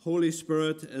Holy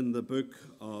Spirit in the book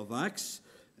of Acts.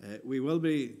 We will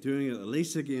be doing it at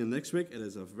least again next week. It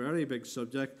is a very big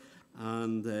subject,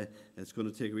 and it's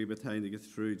going to take a wee bit of time to get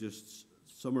through just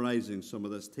summarizing some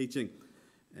of this teaching.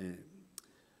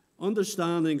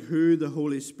 Understanding who the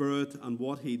Holy Spirit and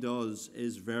what he does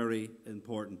is very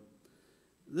important.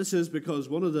 This is because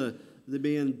one of the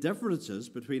main differences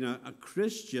between a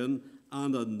Christian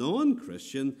and a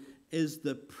non-Christian is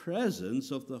the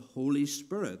presence of the Holy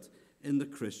Spirit in the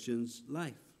Christian's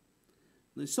life.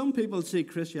 Now, some people see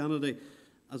Christianity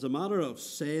as a matter of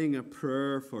saying a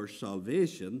prayer for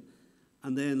salvation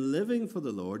and then living for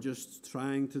the Lord, just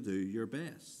trying to do your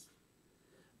best.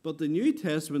 But the New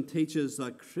Testament teaches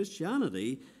that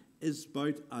Christianity is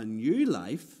about a new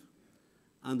life,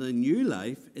 and a new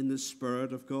life in the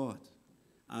Spirit of God.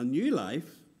 A new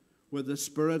life with the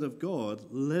Spirit of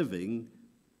God living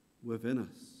within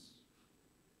us.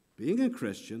 Being a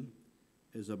Christian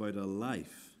is about a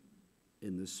life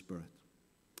in the Spirit.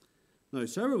 Now,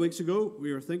 several weeks ago,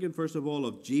 we were thinking, first of all,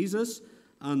 of Jesus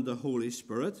and the Holy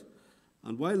Spirit.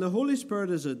 And while the Holy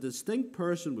Spirit is a distinct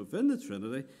person within the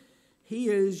Trinity, he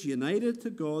is united to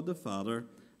God the Father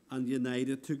and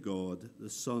united to God the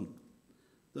Son.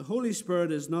 The Holy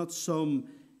Spirit is not some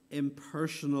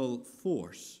impersonal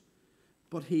force,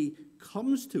 but he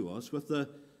comes to us with the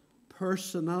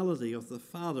personality of the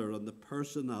Father and the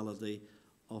personality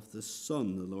of the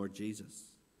Son, the Lord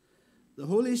Jesus. The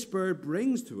Holy Spirit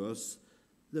brings to us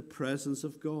the presence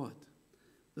of God.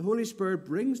 The Holy Spirit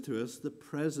brings to us the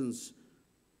presence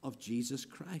of Jesus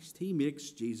Christ. He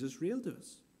makes Jesus real to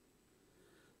us.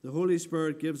 The Holy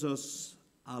Spirit gives us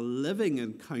a living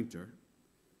encounter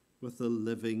with the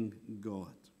living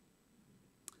God.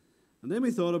 And then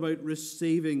we thought about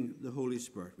receiving the Holy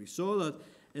Spirit. We saw that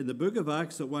in the book of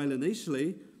Acts that while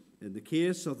initially, in the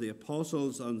case of the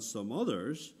apostles and some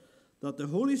others, that the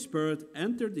Holy Spirit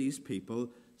entered these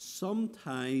people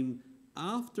sometime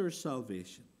after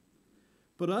salvation.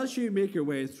 But as you make your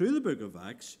way through the book of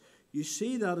Acts, you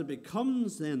see that it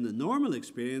becomes then the normal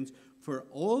experience for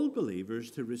all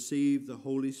believers to receive the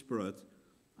Holy Spirit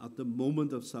at the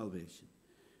moment of salvation.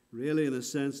 Really, in a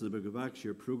sense, in the book of Acts,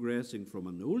 you're progressing from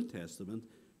an Old Testament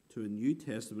to a New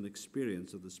Testament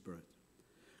experience of the Spirit.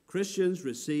 Christians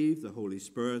receive the Holy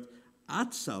Spirit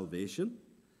at salvation,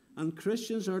 and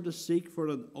Christians are to seek for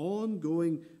an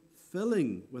ongoing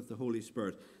filling with the Holy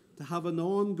Spirit, to have an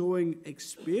ongoing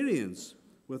experience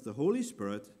with the Holy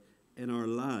Spirit in our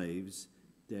lives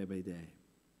day by day.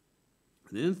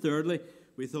 And then thirdly,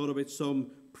 we thought about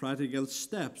some practical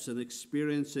steps in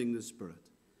experiencing the Spirit.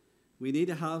 We need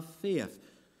to have faith.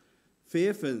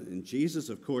 Faith in Jesus,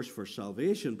 of course, for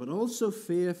salvation, but also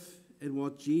faith in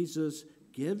what Jesus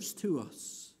gives to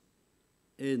us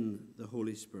in the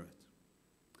Holy Spirit.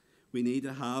 We need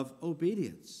to have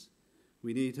obedience.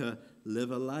 We need to live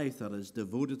a life that is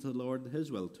devoted to the Lord and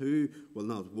his will. Two will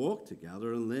not walk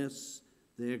together unless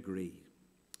they agree.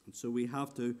 And so we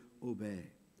have to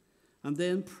obey. And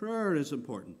then prayer is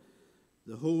important.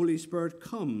 The Holy Spirit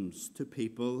comes to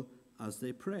people as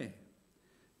they pray.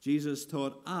 Jesus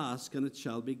taught, ask and it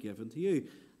shall be given to you.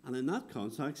 And in that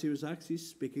context, he was actually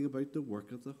speaking about the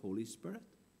work of the Holy Spirit.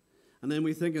 And then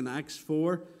we think in Acts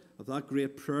 4 of that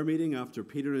great prayer meeting after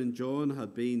Peter and John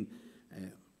had been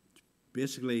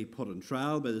basically put on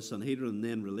trial by the Sanhedrin and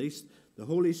then released. The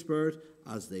Holy Spirit,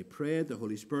 as they prayed, the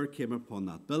Holy Spirit came upon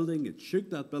that building, it shook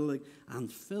that building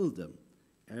and filled them,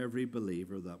 every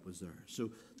believer that was there. So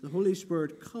the Holy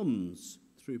Spirit comes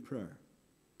through prayer.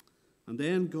 And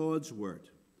then God's Word.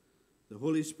 The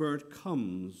Holy Spirit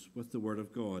comes with the Word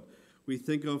of God. We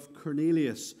think of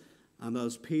Cornelius, and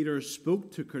as Peter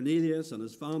spoke to Cornelius and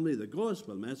his family the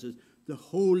gospel message, the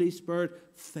Holy Spirit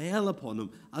fell upon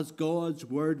him as God's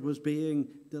Word was being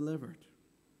delivered.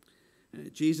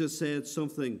 Jesus said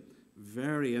something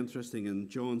very interesting in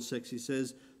John 6. He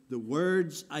says, the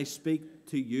words I speak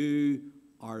to you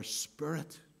are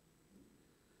spirit.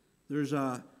 There's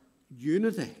a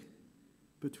unity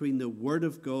between the Word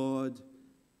of God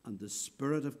and the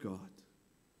Spirit of God.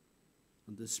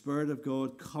 And the Spirit of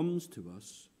God comes to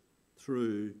us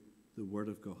through the Word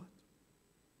of God.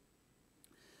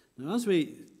 Now, as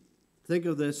we think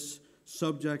of this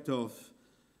subject of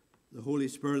the Holy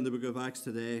Spirit in the book of Acts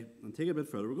today, and take it a bit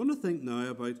further, we're going to think now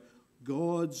about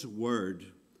God's Word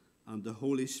and the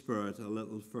Holy Spirit a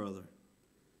little further.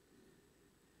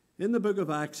 In the book of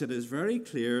Acts, it is very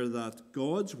clear that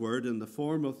God's Word, in the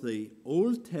form of the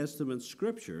Old Testament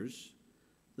Scriptures,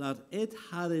 that it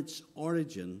had its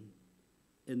origin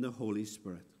in the Holy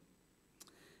Spirit.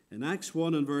 In Acts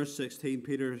 1 and verse 16,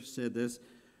 Peter said this,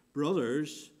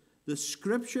 brothers, the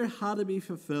Scripture had to be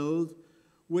fulfilled,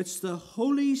 which the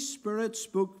Holy Spirit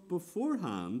spoke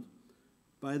beforehand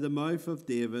by the mouth of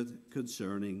David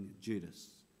concerning Judas.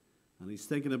 And he's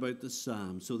thinking about the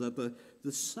Psalms, so that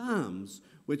the Psalms,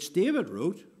 which David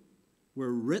wrote,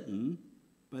 were written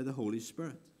by the Holy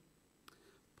Spirit.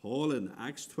 Paul in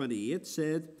Acts 28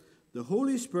 said, the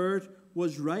Holy Spirit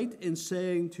was right in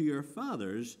saying to your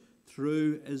fathers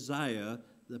through Isaiah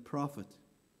the prophet.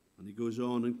 And he goes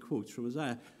on and quotes from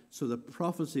Isaiah. So the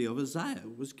prophecy of Isaiah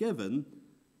was given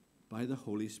by the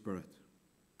Holy Spirit.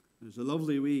 There's a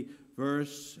lovely wee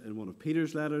verse in one of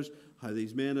Peter's letters, how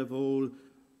these men of old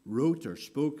wrote or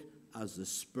spoke as the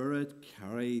Spirit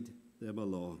carried them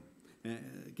along.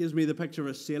 It gives me the picture of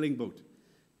a sailing boat.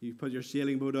 You put your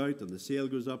sailing boat out and the sail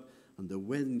goes up and the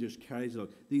wind just carries it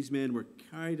along. These men were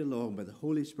carried along by the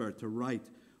Holy Spirit to write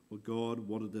what God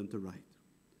wanted them to write.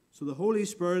 So the Holy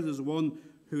Spirit is one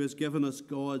who has given us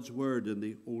God's Word in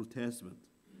the Old Testament.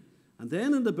 And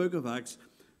then in the book of Acts,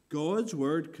 God's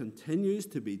Word continues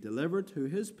to be delivered to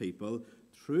his people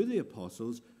through the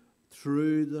apostles,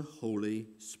 through the Holy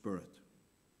Spirit.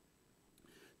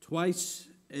 Twice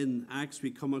in Acts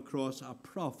we come across a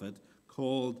prophet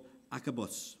called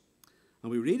Agabus. And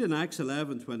we read in Acts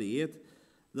 11:28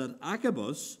 that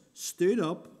Agabus stood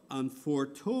up and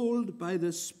foretold by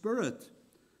the Spirit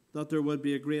that there would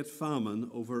be a great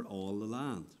famine over all the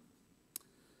land.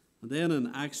 And then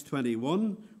in Acts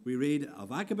 21, we read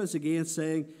of Agabus again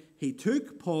saying, he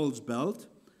took Paul's belt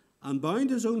and bound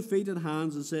his own feet and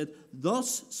hands and said,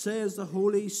 thus says the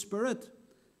Holy Spirit.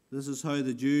 This is how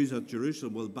the Jews at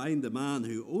Jerusalem will bind the man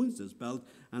who owns this belt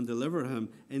and deliver him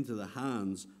into the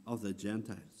hands of the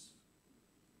Gentiles.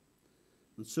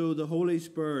 And so the Holy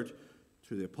Spirit,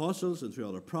 through the apostles and through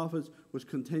other prophets, was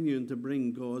continuing to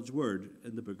bring God's Word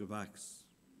in the book of Acts.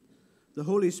 The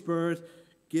Holy Spirit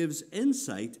gives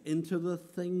insight into the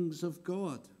things of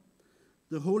God.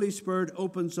 The Holy Spirit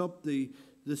opens up the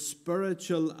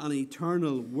spiritual and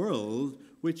eternal world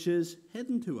which is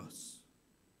hidden to us.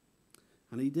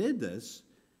 And he did this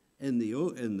in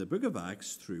the book of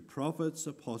Acts through prophets,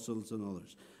 apostles, and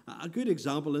others. A good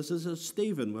example is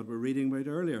Stephen, what we're reading about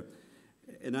earlier.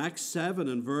 In Acts 7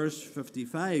 and verse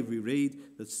 55, we read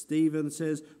that Stephen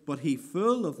says, but he,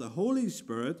 full of the Holy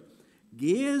Spirit,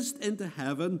 gazed into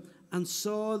heaven and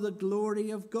saw the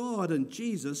glory of God and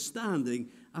Jesus standing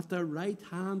at the right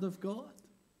hand of God.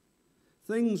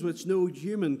 Things which no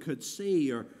human could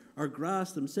see or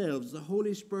grasp themselves, the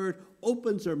Holy Spirit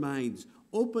opens their minds,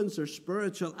 opens their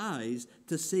spiritual eyes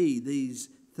to see these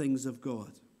things of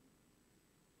God.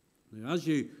 Now, as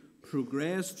you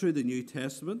progress through the New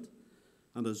Testament,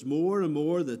 and as more and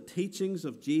more the teachings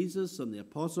of Jesus and the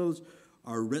apostles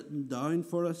are written down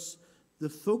for us, the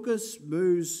focus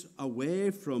moves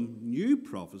away from new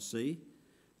prophecy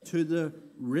to the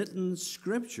written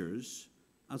Scriptures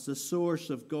as the source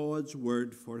of God's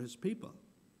Word for his people.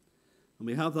 And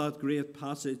we have that great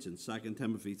passage in 2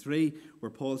 Timothy 3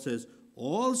 where Paul says,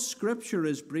 all Scripture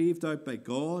is breathed out by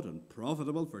God and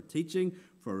profitable for teaching,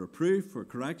 for reproof, for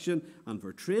correction, and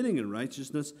for training in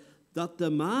righteousness, that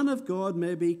the man of God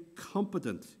may be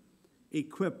competent,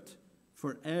 equipped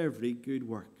for every good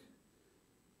work.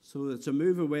 So it's a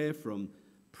move away from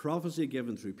prophecy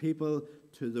given through people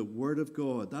to the Word of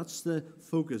God. That's the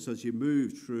focus as you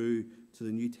move through to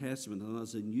the New Testament and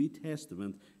as the New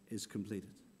Testament is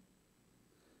completed.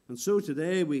 And so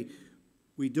today we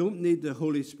don't need the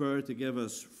Holy Spirit to give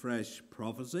us fresh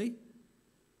prophecy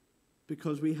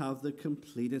because we have the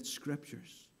completed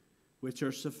Scriptures, which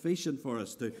are sufficient for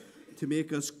us to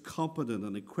make us competent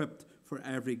and equipped for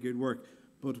every good work.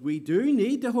 But we do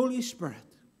need the Holy Spirit.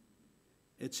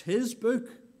 It's His book,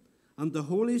 and the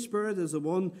Holy Spirit is the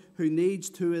one who needs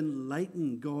to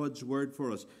enlighten God's Word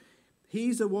for us.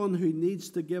 He's the one who needs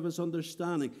to give us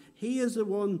understanding. He is the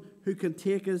one who can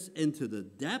take us into the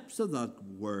depths of that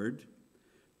Word,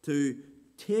 to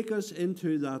take us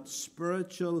into that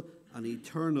spiritual and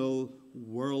eternal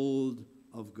world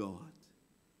of God.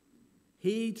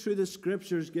 He, through the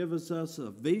Scriptures, gives us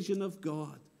a vision of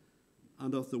God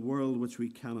and of the world which we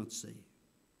cannot see.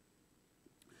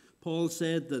 Paul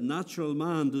said the natural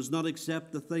man does not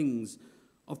accept the things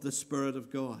of the Spirit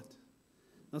of God.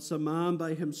 That's a man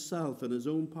by himself in his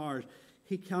own powers.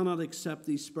 He cannot accept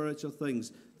these spiritual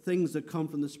things, things that come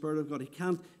from the Spirit of God. He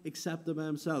can't accept them by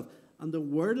himself. And the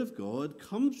Word of God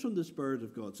comes from the Spirit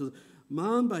of God. So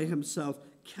man by himself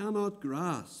cannot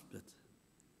grasp it.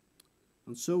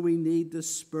 And so we need the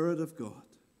Spirit of God.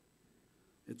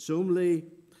 It's only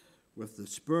with the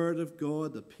Spirit of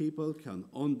God that people can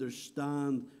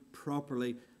understand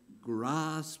properly,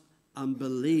 grasp and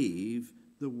believe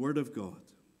the Word of God.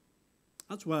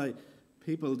 That's why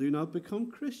people do not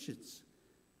become Christians,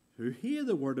 who hear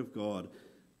the Word of God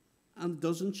and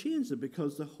doesn't change it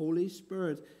because the Holy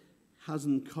Spirit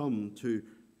hasn't come to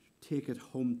take it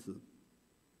home to them.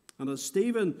 And as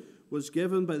Stephen was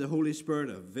given by the Holy Spirit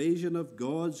a vision of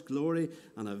God's glory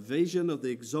and a vision of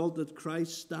the exalted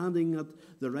Christ standing at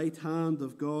the right hand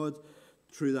of God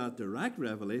through that direct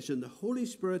revelation, the Holy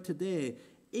Spirit today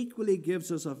equally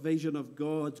gives us a vision of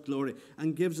God's glory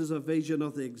and gives us a vision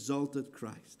of the exalted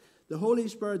Christ. The Holy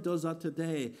Spirit does that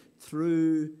today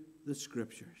through the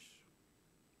Scriptures.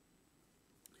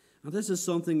 And this is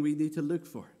something we need to look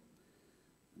for.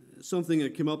 Something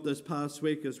that came up this past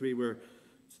week as we were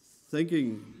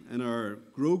thinking in our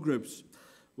grow groups.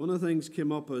 One of the things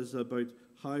came up is about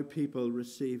how people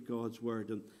receive God's Word.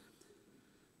 And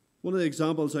one of the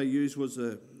examples I used was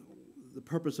the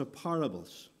purpose of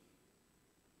parables.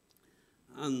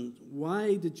 And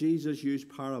why did Jesus use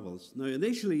parables? Now,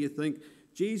 initially you think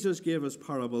Jesus gave us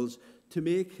parables to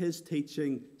make his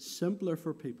teaching simpler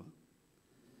for people.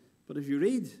 But if you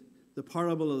read the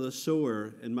parable of the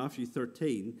sower in Matthew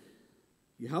 13,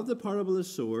 you have the parable of the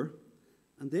sower,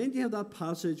 and then you have that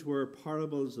passage where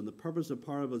parables and the purpose of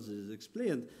parables is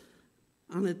explained.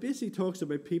 And it basically talks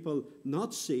about people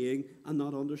not seeing and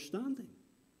not understanding.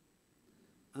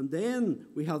 And then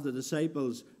we have the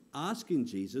disciples asking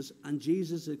Jesus, and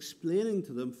Jesus explaining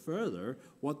to them further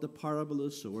what the parable of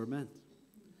the sower meant.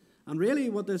 And really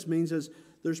what this means is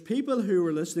there's people who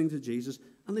were listening to Jesus,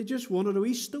 and they just wanted a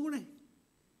wee story.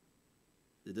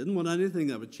 They didn't want anything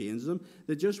that would change them.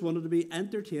 They just wanted to be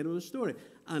entertained with a story.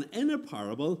 And in a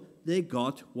parable, they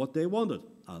got what they wanted,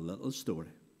 a little story.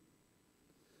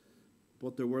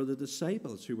 But there were the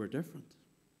disciples who were different.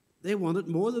 They wanted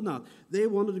more than that. They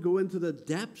wanted to go into the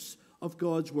depths of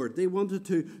God's Word. They wanted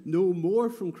to know more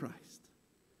from Christ.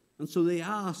 And so they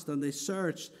asked and they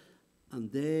searched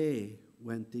and they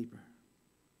went deeper.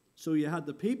 So you had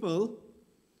the people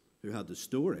who had the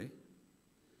story,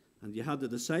 and you had the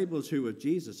disciples who, with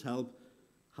Jesus' help,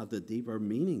 had the deeper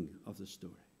meaning of the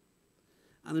story.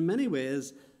 And in many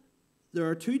ways, there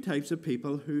are two types of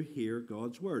people who hear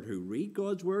God's Word, who read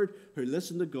God's Word, who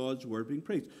listen to God's Word being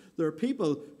preached. There are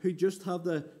people who just have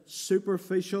the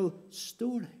superficial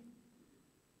story.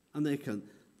 And they can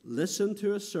listen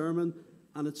to a sermon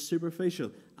and it's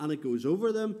superficial. And it goes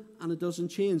over them and it doesn't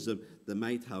change them. They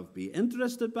might be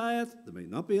interested by it, they might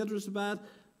not be interested by it,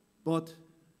 but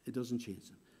it doesn't change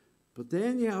them. But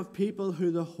then you have people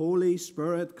who the Holy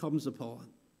Spirit comes upon.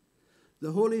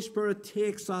 The Holy Spirit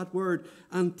takes that word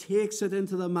and takes it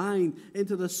into the mind,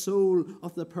 into the soul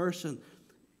of the person,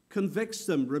 convicts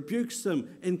them, rebukes them,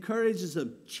 encourages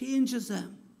them, changes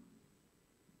them.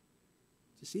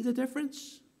 Do you see the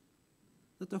difference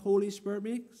that the Holy Spirit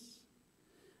makes?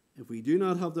 If we do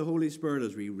not have the Holy Spirit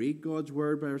as we read God's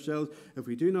Word by ourselves, if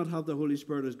we do not have the Holy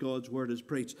Spirit as God's Word is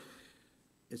preached,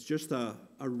 it's just a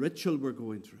ritual we're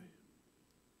going through.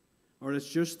 Or it's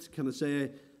just, can I say,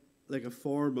 like a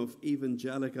form of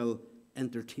evangelical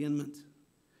entertainment.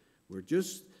 We're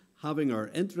just having our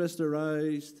interest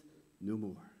aroused, no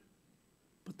more.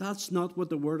 But That's not what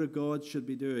the Word of God should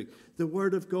be doing. The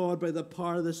Word of God, by the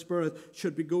power of the Spirit,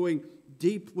 should be going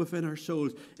deep within our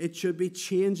souls. It should be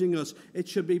changing us. It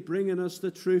should be bringing us the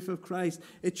truth of Christ.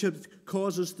 It should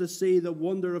cause us to see the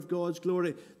wonder of God's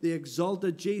glory, the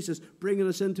exalted Jesus, bringing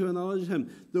us into a knowledge of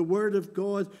Him. The Word of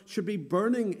God should be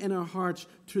burning in our hearts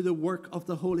through the work of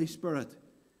the Holy Spirit.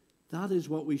 That is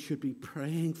what we should be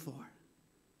praying for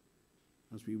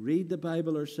as we read the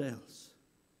Bible ourselves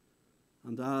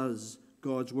and as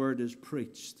God's Word is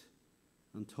preached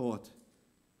and taught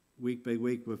week by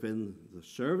week within the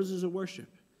services of worship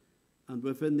and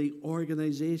within the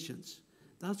organizations.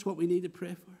 That's what we need to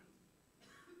pray for.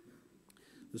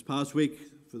 This past week,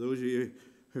 for those of you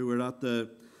who were at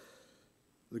the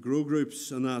grow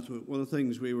groups and that, one of the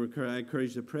things we were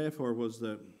encouraged to pray for was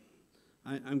that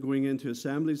I'm going into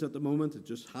assemblies at the moment. It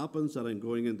just happens that I'm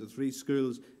going into 3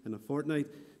 schools in a fortnight,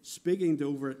 speaking to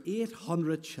over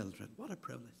 800 children. What a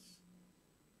privilege.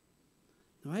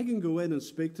 Now, I can go in and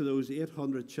speak to those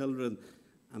 800 children,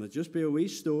 and it just be a wee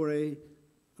story, and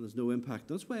there's no impact.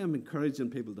 That's why I'm encouraging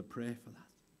people to pray for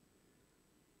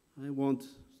that. I want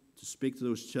to speak to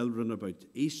those children about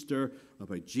Easter,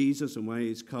 about Jesus and why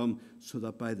He's come, so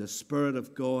that by the Spirit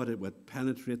of God it would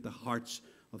penetrate the hearts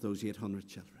of those 800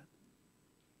 children.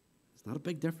 It's not a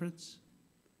big difference.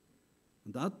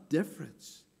 And that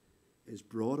difference is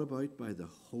brought about by the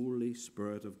Holy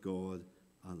Spirit of God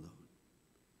alone.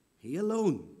 He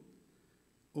alone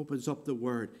opens up the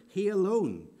Word. He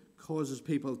alone causes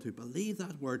people to believe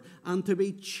that Word and to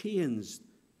be changed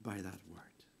by that Word.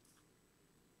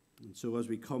 And so as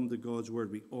we come to God's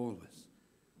Word, we always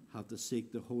have to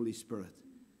seek the Holy Spirit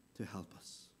to help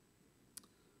us.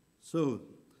 So,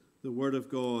 the Word of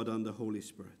God and the Holy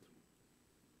Spirit.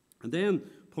 And then,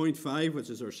 point 5, which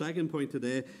is our second point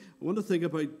today, I want to think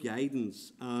about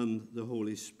guidance and the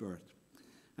Holy Spirit.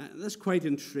 This quite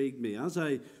intrigued me. As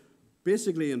I,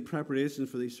 basically in preparation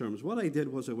for these sermons, what I did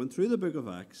was I went through the book of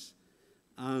Acts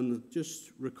and just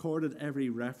recorded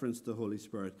every reference to the Holy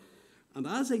Spirit. And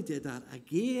as I did that,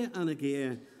 again and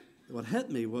again, what hit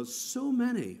me was so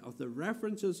many of the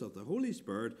references of the Holy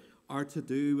Spirit are to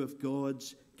do with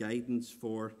God's guidance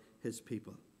for His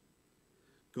people.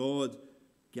 God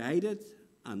guided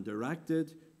and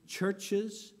directed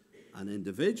churches and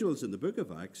individuals in the book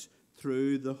of Acts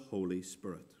through the Holy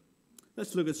Spirit.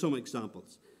 Let's look at some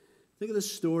examples. Think of the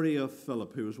story of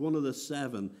Philip, who was one of the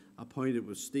 7 appointed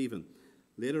with Stephen.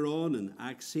 Later on in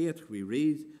Acts 8, we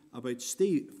read about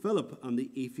Philip and the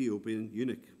Ethiopian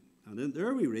eunuch. And in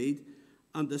there we read,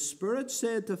 "And the Spirit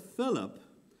said to Philip,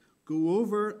 'Go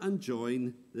over and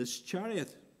join this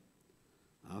chariot.'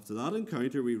 After that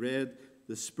encounter, we read,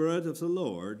 'The Spirit of the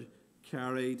Lord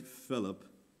carried Philip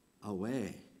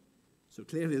away.'" So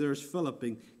clearly there's Philip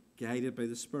being guided by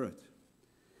the Spirit.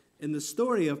 In the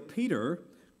story of Peter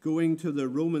going to the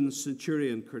Roman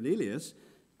centurion Cornelius,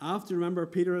 remember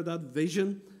Peter had that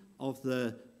vision of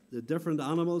the different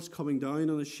animals coming down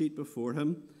on a sheet before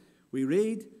him. We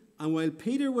read, "And while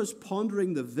Peter was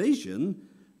pondering the vision,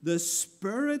 the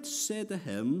Spirit said to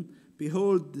him,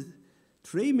 'Behold,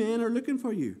 3 men are looking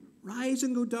for you. Rise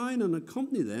and go down and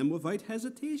accompany them without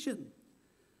hesitation.'"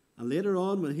 And later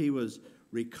on, when he was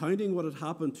recounting what had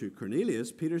happened to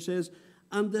Cornelius, Peter says,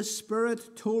 "And the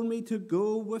Spirit told me to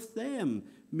go with them,"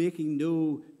 making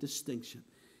no distinction.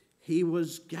 He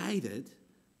was guided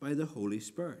by the Holy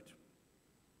Spirit.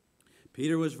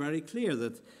 Peter was very clear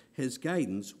that his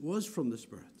guidance was from the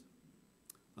Spirit.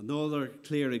 Another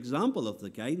clear example of the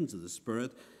guidance of the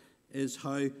Spirit is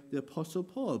how the Apostle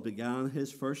Paul began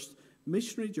his first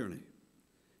missionary journey.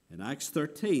 In Acts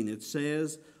 13, it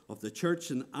says of the church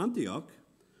in Antioch,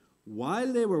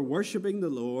 "While they were worshiping the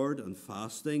Lord and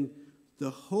fasting, the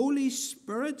Holy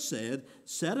Spirit said,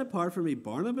 'Set apart for me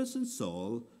Barnabas and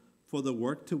Saul for the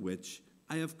work to which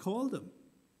I have called them.'"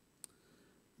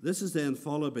 This is then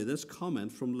followed by this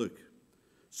comment from Luke.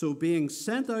 "So being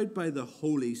sent out by the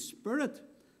Holy Spirit,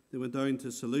 they went down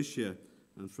to Seleucia,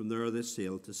 and from there they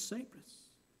sailed to Cyprus."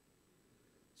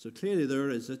 So clearly there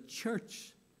is a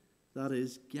church that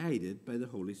is guided by the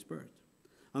Holy Spirit.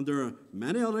 And there are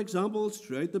many other examples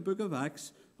throughout the book of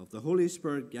Acts of the Holy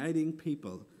Spirit guiding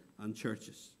people and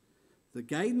churches. The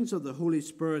guidance of the Holy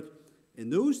Spirit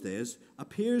in those days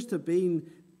appears to have been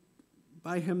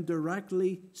by Him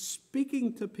directly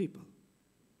speaking to people.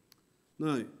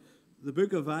 Now, the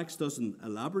book of Acts doesn't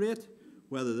elaborate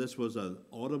whether this was an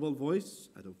audible voice.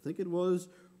 I don't think it was.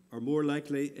 Or more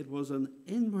likely, it was an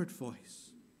inward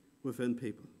voice within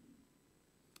people.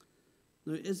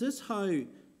 Now, is this how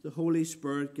the Holy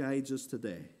Spirit guides us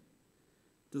today?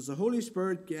 Does the Holy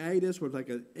Spirit guide us with like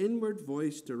an inward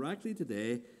voice directly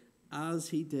today as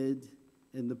He did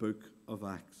in the book of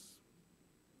Acts.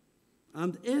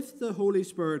 And if the Holy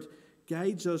Spirit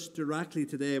guides us directly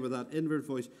today with that inward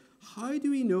voice, how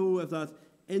do we know if that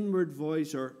inward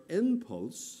voice or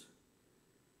impulse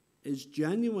is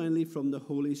genuinely from the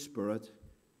Holy Spirit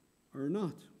or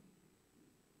not?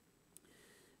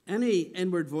 Any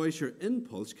inward voice or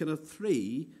impulse can have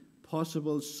three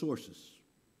possible sources.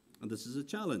 And this is a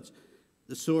challenge.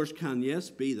 The source can, yes,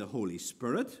 be the Holy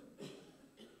Spirit,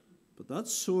 but that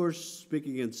source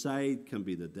speaking inside can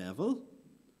be the devil,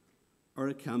 or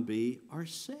it can be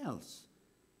ourselves.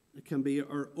 It can be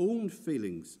our own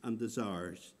feelings and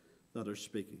desires that are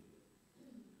speaking.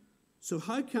 So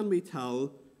how can we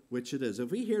tell which it is?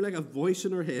 If we hear like a voice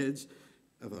in our heads,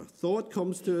 if a thought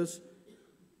comes to us,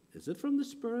 is it from the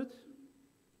Spirit?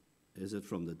 Is it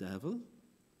from the devil?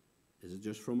 Is it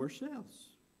just from ourselves?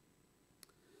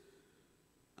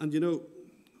 And you know,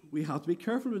 we have to be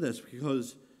careful with this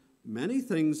because many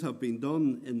things have been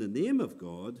done in the name of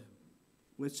God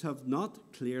which have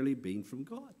not clearly been from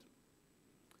God.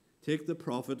 Take the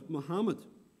Prophet Muhammad.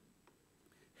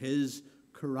 His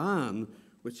Quran,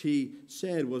 which he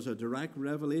said was a direct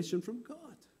revelation from God,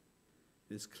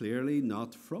 is clearly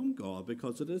not from God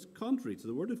because it is contrary to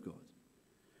the Word of God.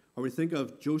 Or we think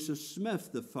of Joseph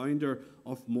Smith, the founder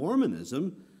of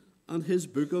Mormonism, and his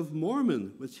Book of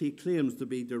Mormon, which he claims to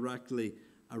be directly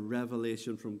a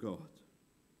revelation from God.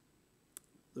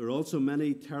 There are also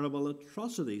many terrible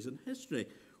atrocities in history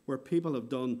where people have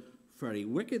done very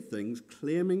wicked things,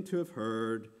 claiming to have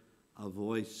heard a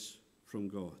voice from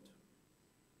God.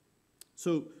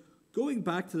 So, going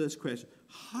back to this question,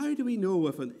 how do we know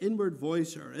if an inward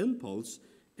voice or impulse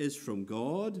is from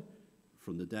God,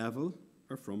 from the devil,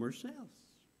 or from ourselves?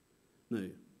 Now,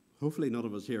 hopefully none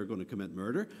of us here are going to commit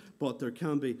murder, but there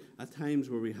can be at times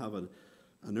where we have an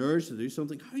urge to do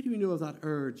something. How do we know if that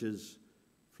urge is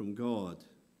from God,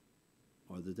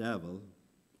 or the devil,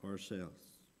 or ourselves?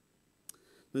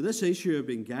 Now, this issue of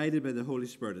being guided by the Holy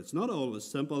Spirit, it's not always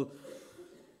simple,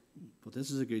 but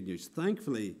this is a good news.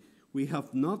 Thankfully, we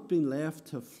have not been left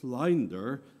to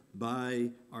flounder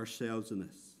by ourselves in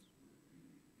this.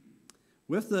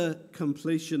 With the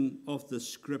completion of the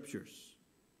Scriptures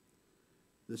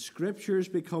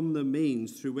become the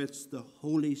means through which the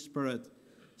Holy Spirit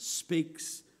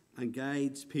speaks and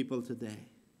guides people today.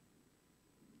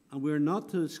 And we're not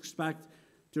to expect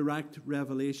direct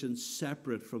revelation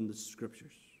separate from the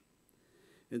Scriptures.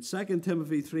 In 2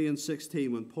 Timothy 3 and 16,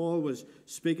 when Paul was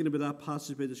speaking about that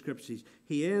passage by the Scriptures,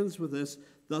 he ends with this,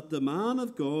 that the man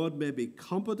of God may be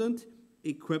competent,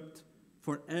 equipped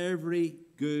for every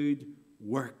good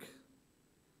work.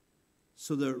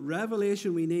 So the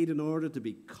revelation we need in order to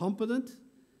be competent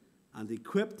and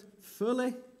equipped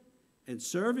fully in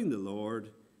serving the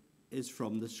Lord is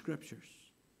from the Scriptures.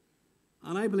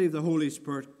 And I believe the Holy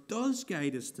Spirit does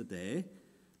guide us today,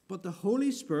 but the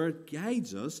Holy Spirit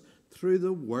guides us through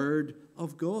the Word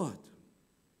of God.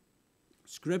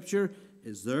 Scripture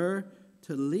is there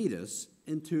to lead us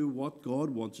into what God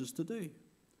wants us to do.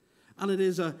 And it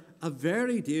is a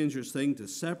very dangerous thing to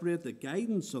separate the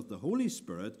guidance of the Holy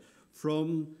Spirit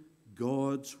from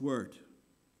God's Word.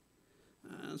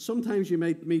 Sometimes you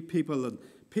might meet people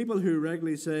who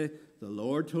regularly say, the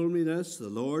Lord told me this, the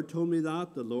Lord told me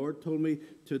that, the Lord told me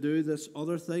to do this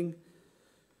other thing.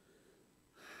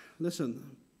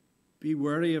 Listen, be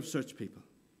wary of such people.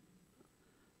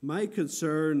 My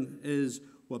concern is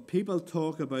what people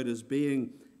talk about as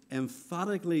being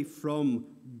emphatically from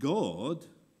God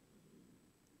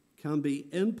can be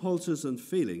impulses and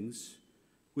feelings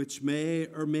which may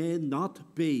or may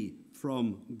not be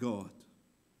from God.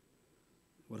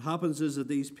 What happens is that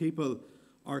these people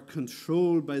are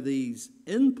controlled by these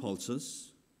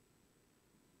impulses,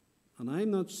 and I'm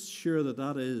not sure that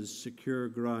that is secure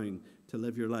ground to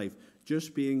live your life,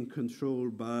 just being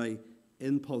controlled by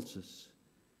impulses,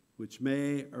 which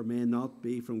may or may not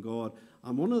be from God.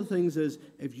 And one of the things is,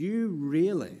 if you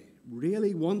really,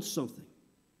 really want something,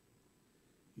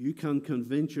 you can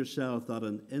convince yourself that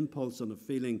an impulse and a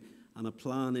feeling and a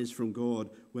plan is from God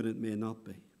when it may not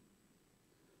be.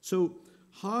 So,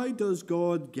 how does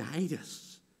God guide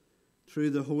us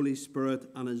through the Holy Spirit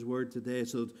and His Word today?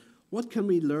 So, what can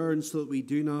we learn so that we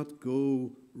do not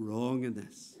go wrong in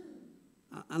this?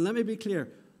 And let me be clear,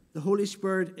 the Holy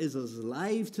Spirit is as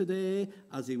alive today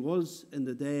as He was in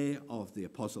the day of the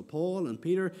Apostle Paul and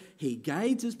Peter. He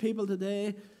guides His people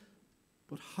today,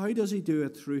 but how does He do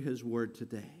it through His Word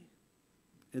today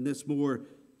in this more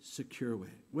secure way?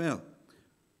 Well,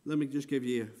 let me just give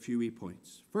you a few wee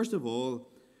points. First of all,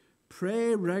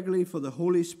 pray regularly for the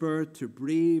Holy Spirit to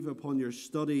breathe upon your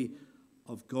study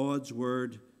of God's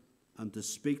Word and to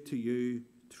speak to you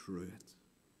through it.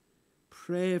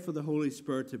 Pray for the Holy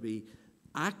Spirit to be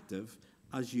active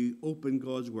as you open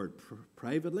God's Word,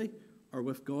 privately or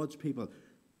with God's people.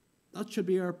 That should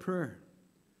be our prayer,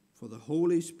 for the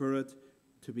Holy Spirit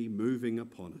to be moving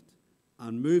upon it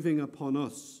and moving upon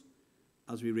us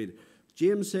as we read it.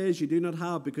 James says you do not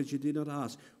have because you do not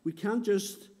ask. We can't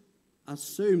just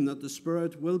assume that the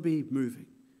Spirit will be moving.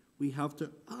 We have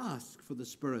to ask for the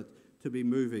Spirit to be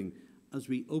moving as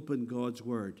we open God's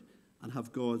Word and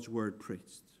have God's Word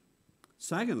preached.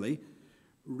 Secondly,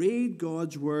 read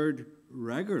God's Word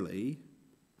regularly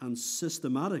and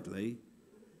systematically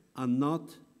and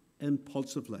not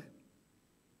impulsively.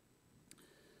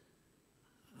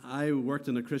 I worked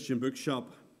in a Christian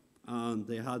bookshop, and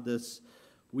they had this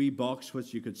wee box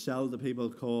which you could sell to people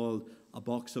called a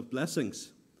box of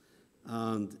blessings.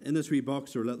 And in this wee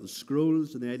box there were little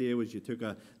scrolls, and the idea was you took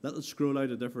a little scroll out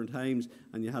at different times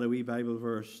and you had a wee Bible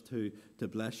verse to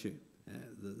bless you.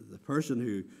 The person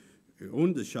who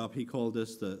owned the shop, he called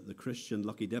this the Christian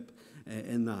lucky dip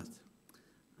in that.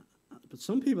 But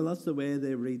some people, that's the way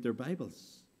they read their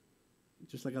Bibles,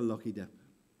 just like a lucky dip.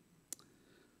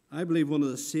 I believe one of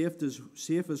the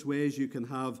safest ways you can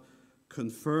have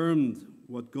confirmed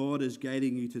what God is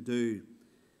guiding you to do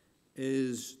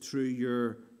is through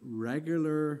your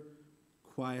regular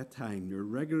quiet time, your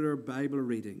regular Bible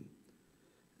reading.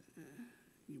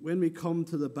 When we come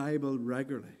to the Bible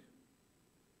regularly,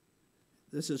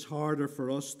 this is harder for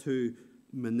us to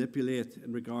manipulate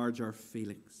in regards to our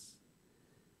feelings.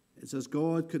 It's as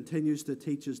God continues to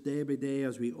teach us day by day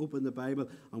as we open the Bible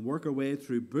and work our way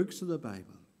through books of the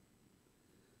Bible.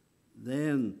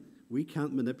 Then we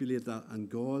can't manipulate that, and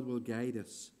God will guide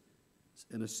us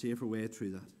in a safer way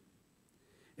through that.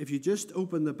 If you just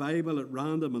open the Bible at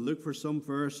random and look for some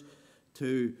verse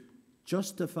to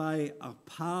justify a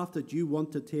path that you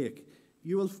want to take,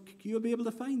 you'll be able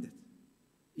to find it.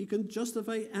 You can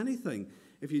justify anything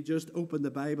if you just open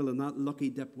the Bible in that lucky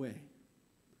dip way.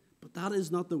 But that is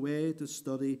not the way to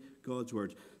study God's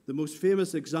Word. The most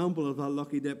famous example of that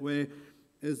lucky dip way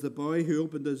is the boy who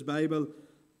opened his Bible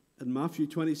in Matthew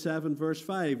 27, verse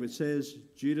 5, which says,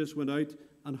 Judas went out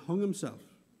and hung himself.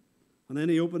 And then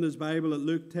he opened his Bible at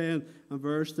Luke 10 and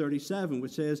verse 37,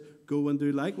 which says, go and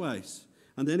do likewise.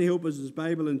 And then he opens his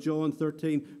Bible in John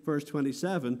 13, verse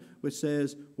 27, which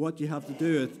says, what you have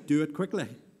to do it quickly.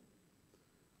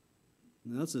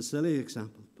 Now, that's a silly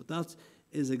example, but that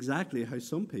is exactly how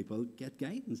some people get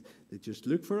guidance. They just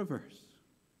look for a verse.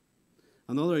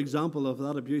 Another example of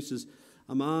that abuse is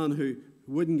a man who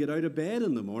wouldn't get out of bed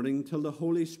in the morning until the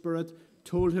Holy Spirit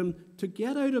told him to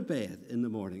get out of bed in the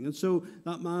morning. And so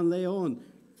that man lay on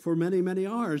for many, many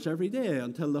hours every day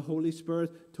until the Holy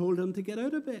Spirit told him to get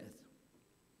out of bed.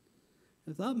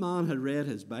 If that man had read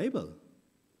his Bible,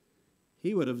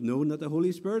 he would have known that the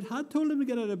Holy Spirit had told him to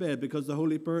get out of bed, because the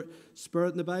Holy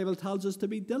Spirit in the Bible tells us to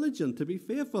be diligent, to be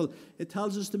faithful. It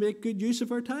tells us to make good use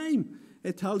of our time.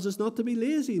 It tells us not to be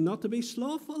lazy, not to be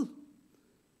slothful.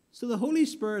 So the Holy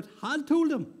Spirit had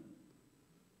told him.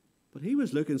 But he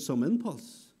was looking some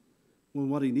impulse when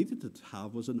what he needed to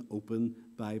have was an open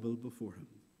Bible before him.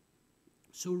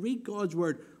 So read God's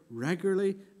Word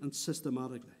regularly and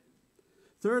systematically.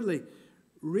 Thirdly,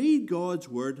 read God's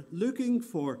Word looking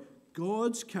for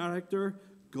God's character,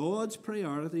 God's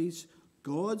priorities,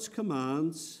 God's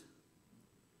commands,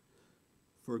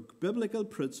 for biblical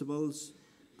principles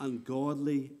and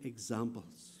godly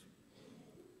examples.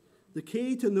 The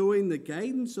key to knowing the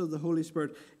guidance of the Holy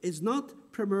Spirit is not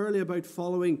primarily about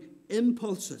following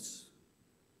impulses.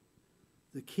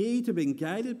 The key to being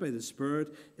guided by the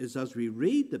Spirit is, as we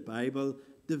read the Bible,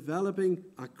 developing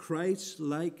a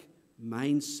Christ-like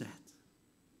mindset.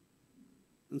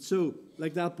 And so,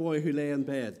 like that boy who lay in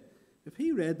bed, if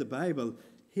he read the Bible,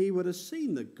 he would have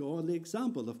seen the godly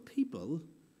example of people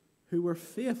who were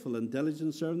faithful and diligent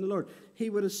in serving the Lord. He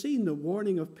would have seen the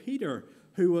warning of David,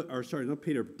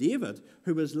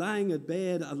 who was lying at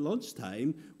bed at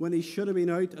lunchtime when he should have been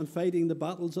out and fighting the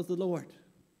battles of the Lord.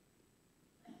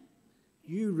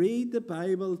 You read the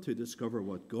Bible to discover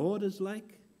what God is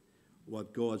like,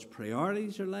 what God's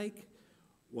priorities are like,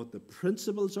 what the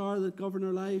principles are that govern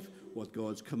our life, what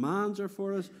God's commands are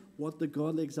for us, what the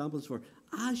godly examples are for.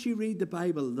 As you read the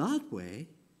Bible that way,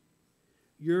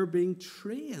 you're being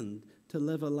trained to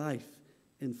live a life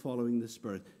in following the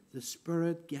Spirit. The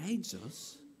Spirit guides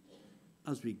us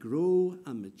as we grow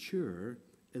and mature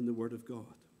in the Word of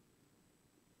God.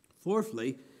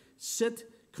 Fourthly, sit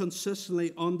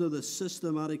consistently under the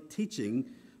systematic teaching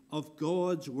of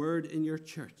God's Word in your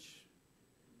church.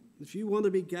 If you want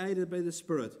to be guided by the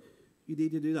Spirit, you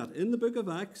need to do that. In the book of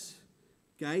Acts,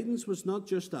 guidance was not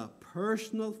just a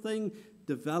personal thing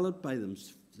developed by them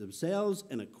themselves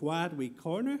in a quiet wee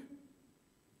corner.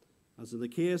 As in the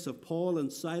case of Paul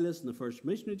and Silas in the first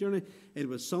missionary journey, it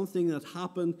was something that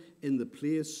happened in the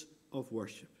place of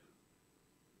worship.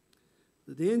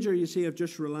 The danger, you see, of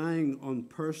just relying on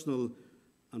personal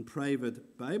and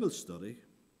private Bible study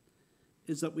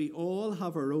is that we all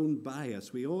have our own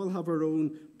bias. We all have our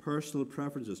own personal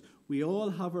preferences. We all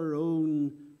have our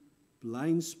own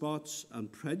blind spots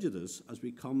and prejudice as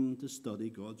we come to study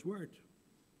God's Word.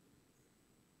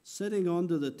 Sitting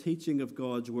under the teaching of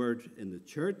God's Word in the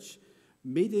church,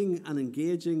 meeting and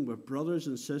engaging with brothers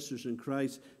and sisters in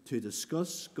Christ to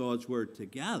discuss God's Word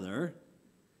together,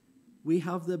 we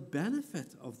have the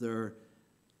benefit of their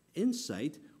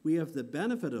insight. We have the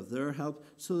benefit of their help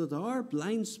so that our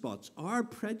blind spots, our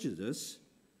prejudice,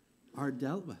 are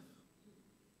dealt with.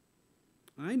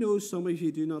 I know some of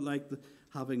you do not like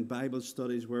having Bible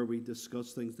studies where we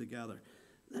discuss things together.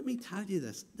 Let me tell you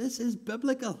this. This is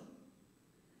biblical.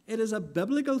 It is a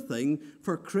biblical thing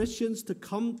for Christians to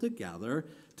come together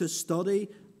to study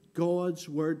God's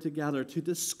Word together, to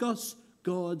discuss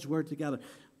God's Word together.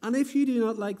 And if you do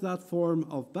not like that form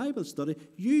of Bible study,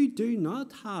 you do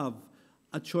not have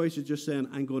a choice of just saying,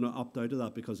 I'm going to opt out of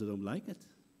that because I don't like it.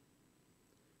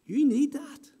 You need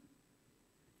that.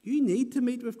 You need to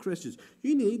meet with Christians.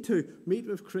 You need to meet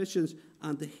with Christians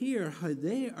and to hear how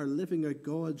they are living out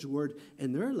God's Word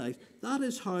in their life. That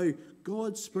is how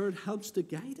God's Spirit helps to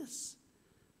guide us.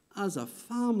 As a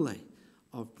family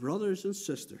of brothers and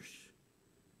sisters,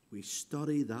 we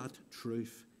study that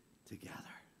truth together.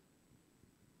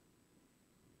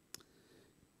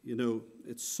 You know,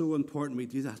 it's so important we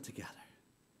do that together.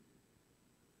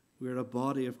 We're a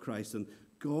body of Christ, and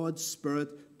God's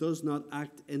Spirit does not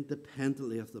act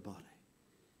independently of the body.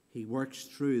 He works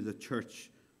through the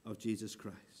church of Jesus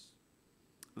Christ.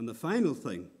 And the final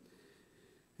thing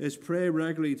is pray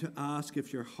regularly to ask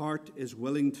if your heart is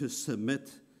willing to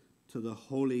submit to the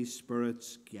Holy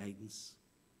Spirit's guidance.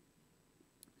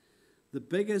 The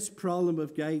biggest problem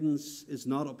of guidance is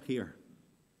not up here,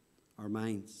 our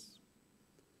minds.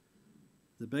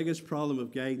 The biggest problem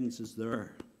of guidance is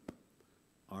there,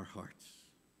 our hearts.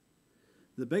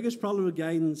 The biggest problem of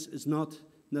guidance is not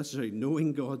necessarily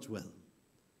knowing God's will.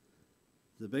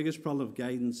 The biggest problem of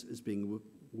guidance is being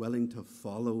willing to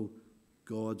follow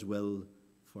God's will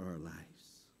for our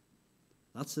lives.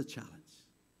 That's the challenge.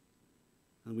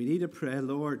 And we need to pray,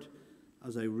 Lord,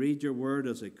 as I read your word,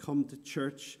 as I come to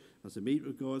church, as I meet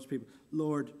with God's people,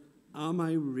 Lord, am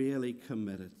I really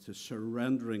committed to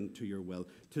surrendering to your will,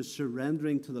 to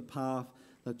surrendering to the path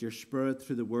that your Spirit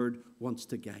through the word wants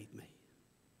to guide me?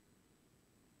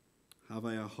 Have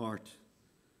I a heart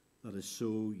that is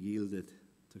so yielded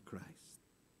to Christ?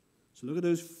 So look at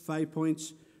those 5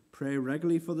 points. Pray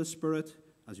regularly for the Spirit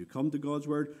as you come to God's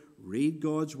word. Read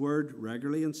God's word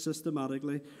regularly and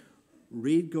systematically.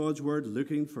 Read God's word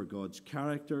looking for God's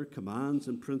character, commands,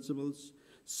 and principles.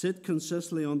 Sit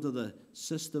consistently under the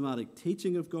systematic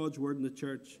teaching of God's word in the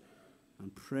church.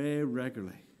 And pray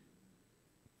regularly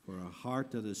for a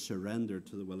heart that is surrendered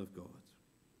to the will of God.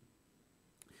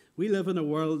 We live in a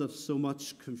world of so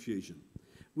much confusion.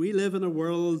 We live in a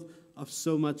world of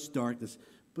so much darkness.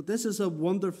 But this is a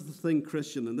wonderful thing,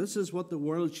 Christian, and this is what the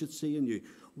world should see in you.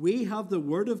 We have the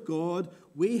Word of God.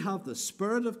 We have the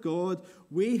Spirit of God.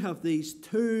 We have these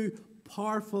two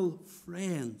powerful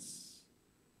friends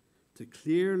to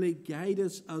clearly guide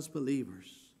us as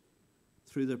believers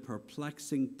through the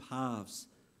perplexing paths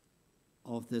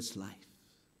of this life.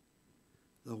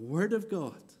 The Word of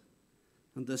God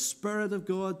and the Spirit of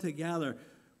God together,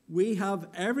 we have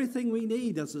everything we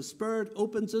need as the Spirit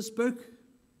opens this book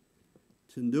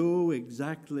to know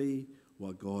exactly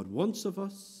what God wants of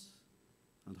us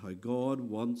and how God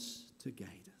wants to guide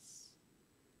us.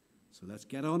 So let's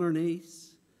get on our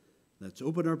knees, let's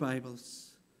open our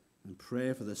Bibles and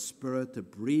pray for the Spirit to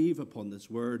breathe upon this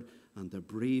word and to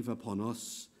breathe upon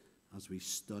us as we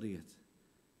study it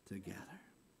together.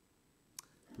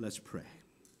 Let's pray.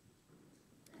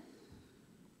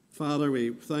 Father,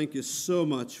 we thank you so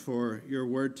much for your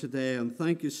word today, and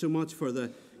thank you so much for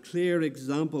the clear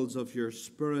examples of your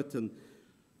Spirit and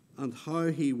how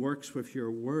he works with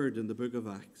your word in the book of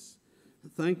Acts.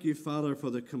 Thank you, Father, for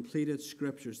the completed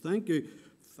scriptures. Thank you,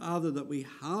 Father, that we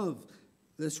have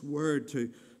this word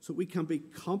so we can be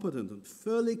competent and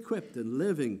fully equipped in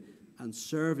living and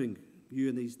serving you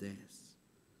in these days.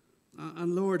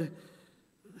 And Lord,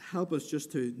 help us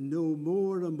just to know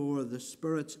more and more the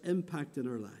Spirit's impact in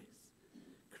our lives,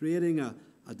 creating a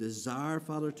desire,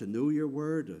 Father, to know your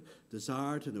word, a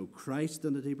desire to know Christ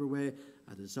in a deeper way,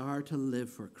 a desire to live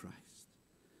for Christ.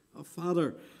 Oh,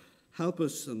 Father, help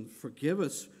us and forgive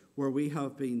us where we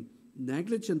have been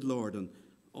negligent, Lord, and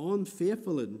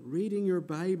unfaithful in reading your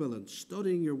Bible and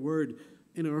studying your word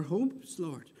in our homes,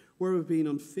 Lord, where we've been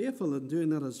unfaithful in doing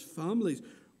that as families,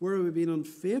 where we've been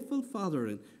unfaithful,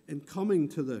 Father, in coming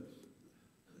to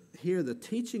hear the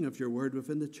teaching of your word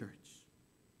within the church.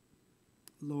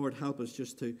 Lord, help us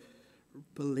just to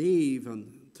believe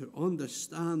and to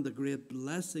understand the great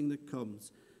blessing that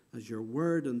comes as your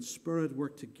word and spirit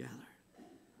work together,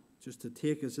 just to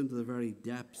take us into the very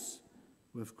depths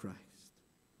with Christ.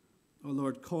 Oh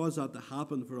Lord, cause that to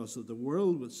happen for us, that the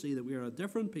world would see that we are a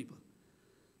different people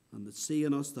and that see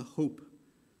in us the hope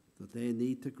that they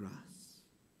need to grasp.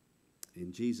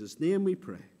 In Jesus' name we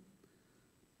pray.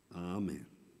 Amen.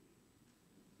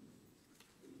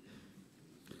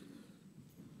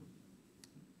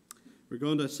 We're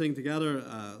going to sing together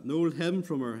an old hymn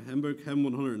from our hymn book, hymn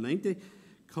 190.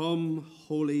 Come,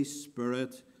 Holy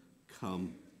Spirit,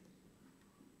 come.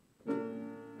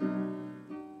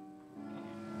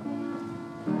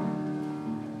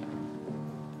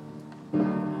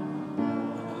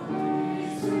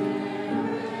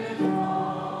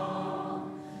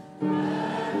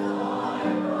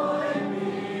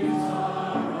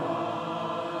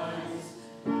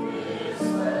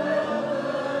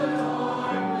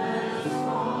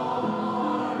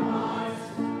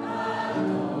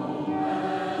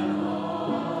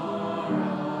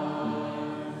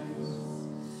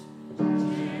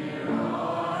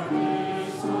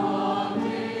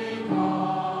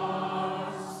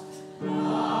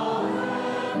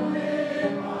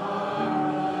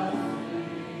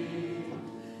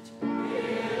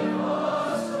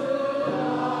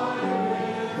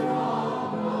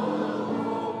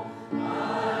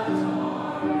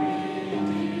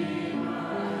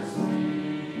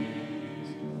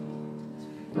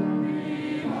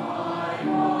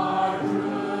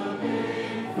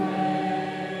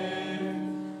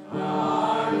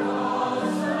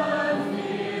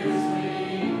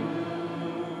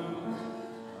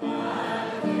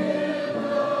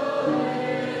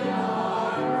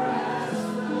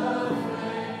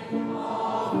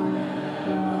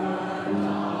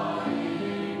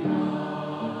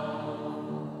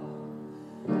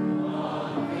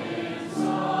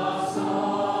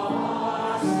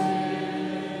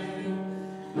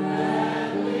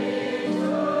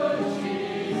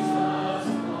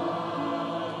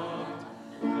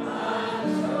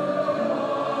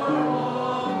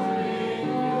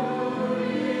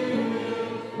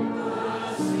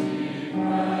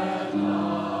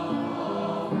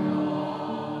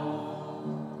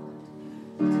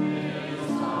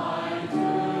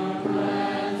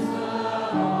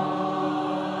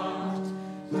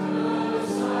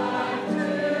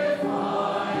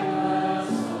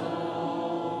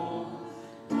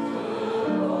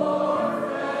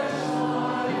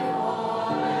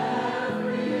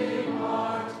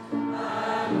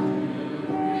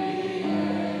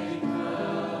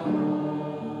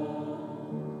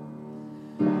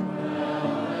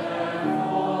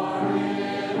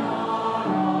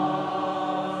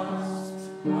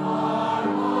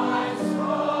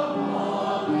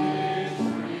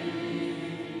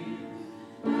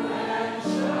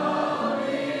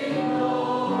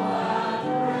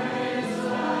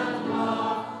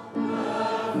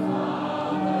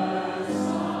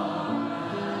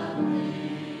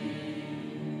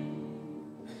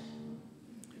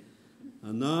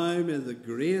 And now may the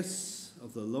grace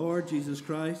of the Lord Jesus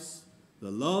Christ,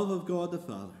 the love of God the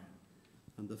Father,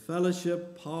 and the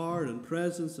fellowship, power, and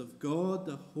presence of God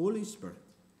the Holy Spirit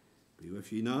be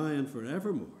with you now and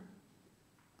forevermore.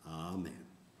 Amen.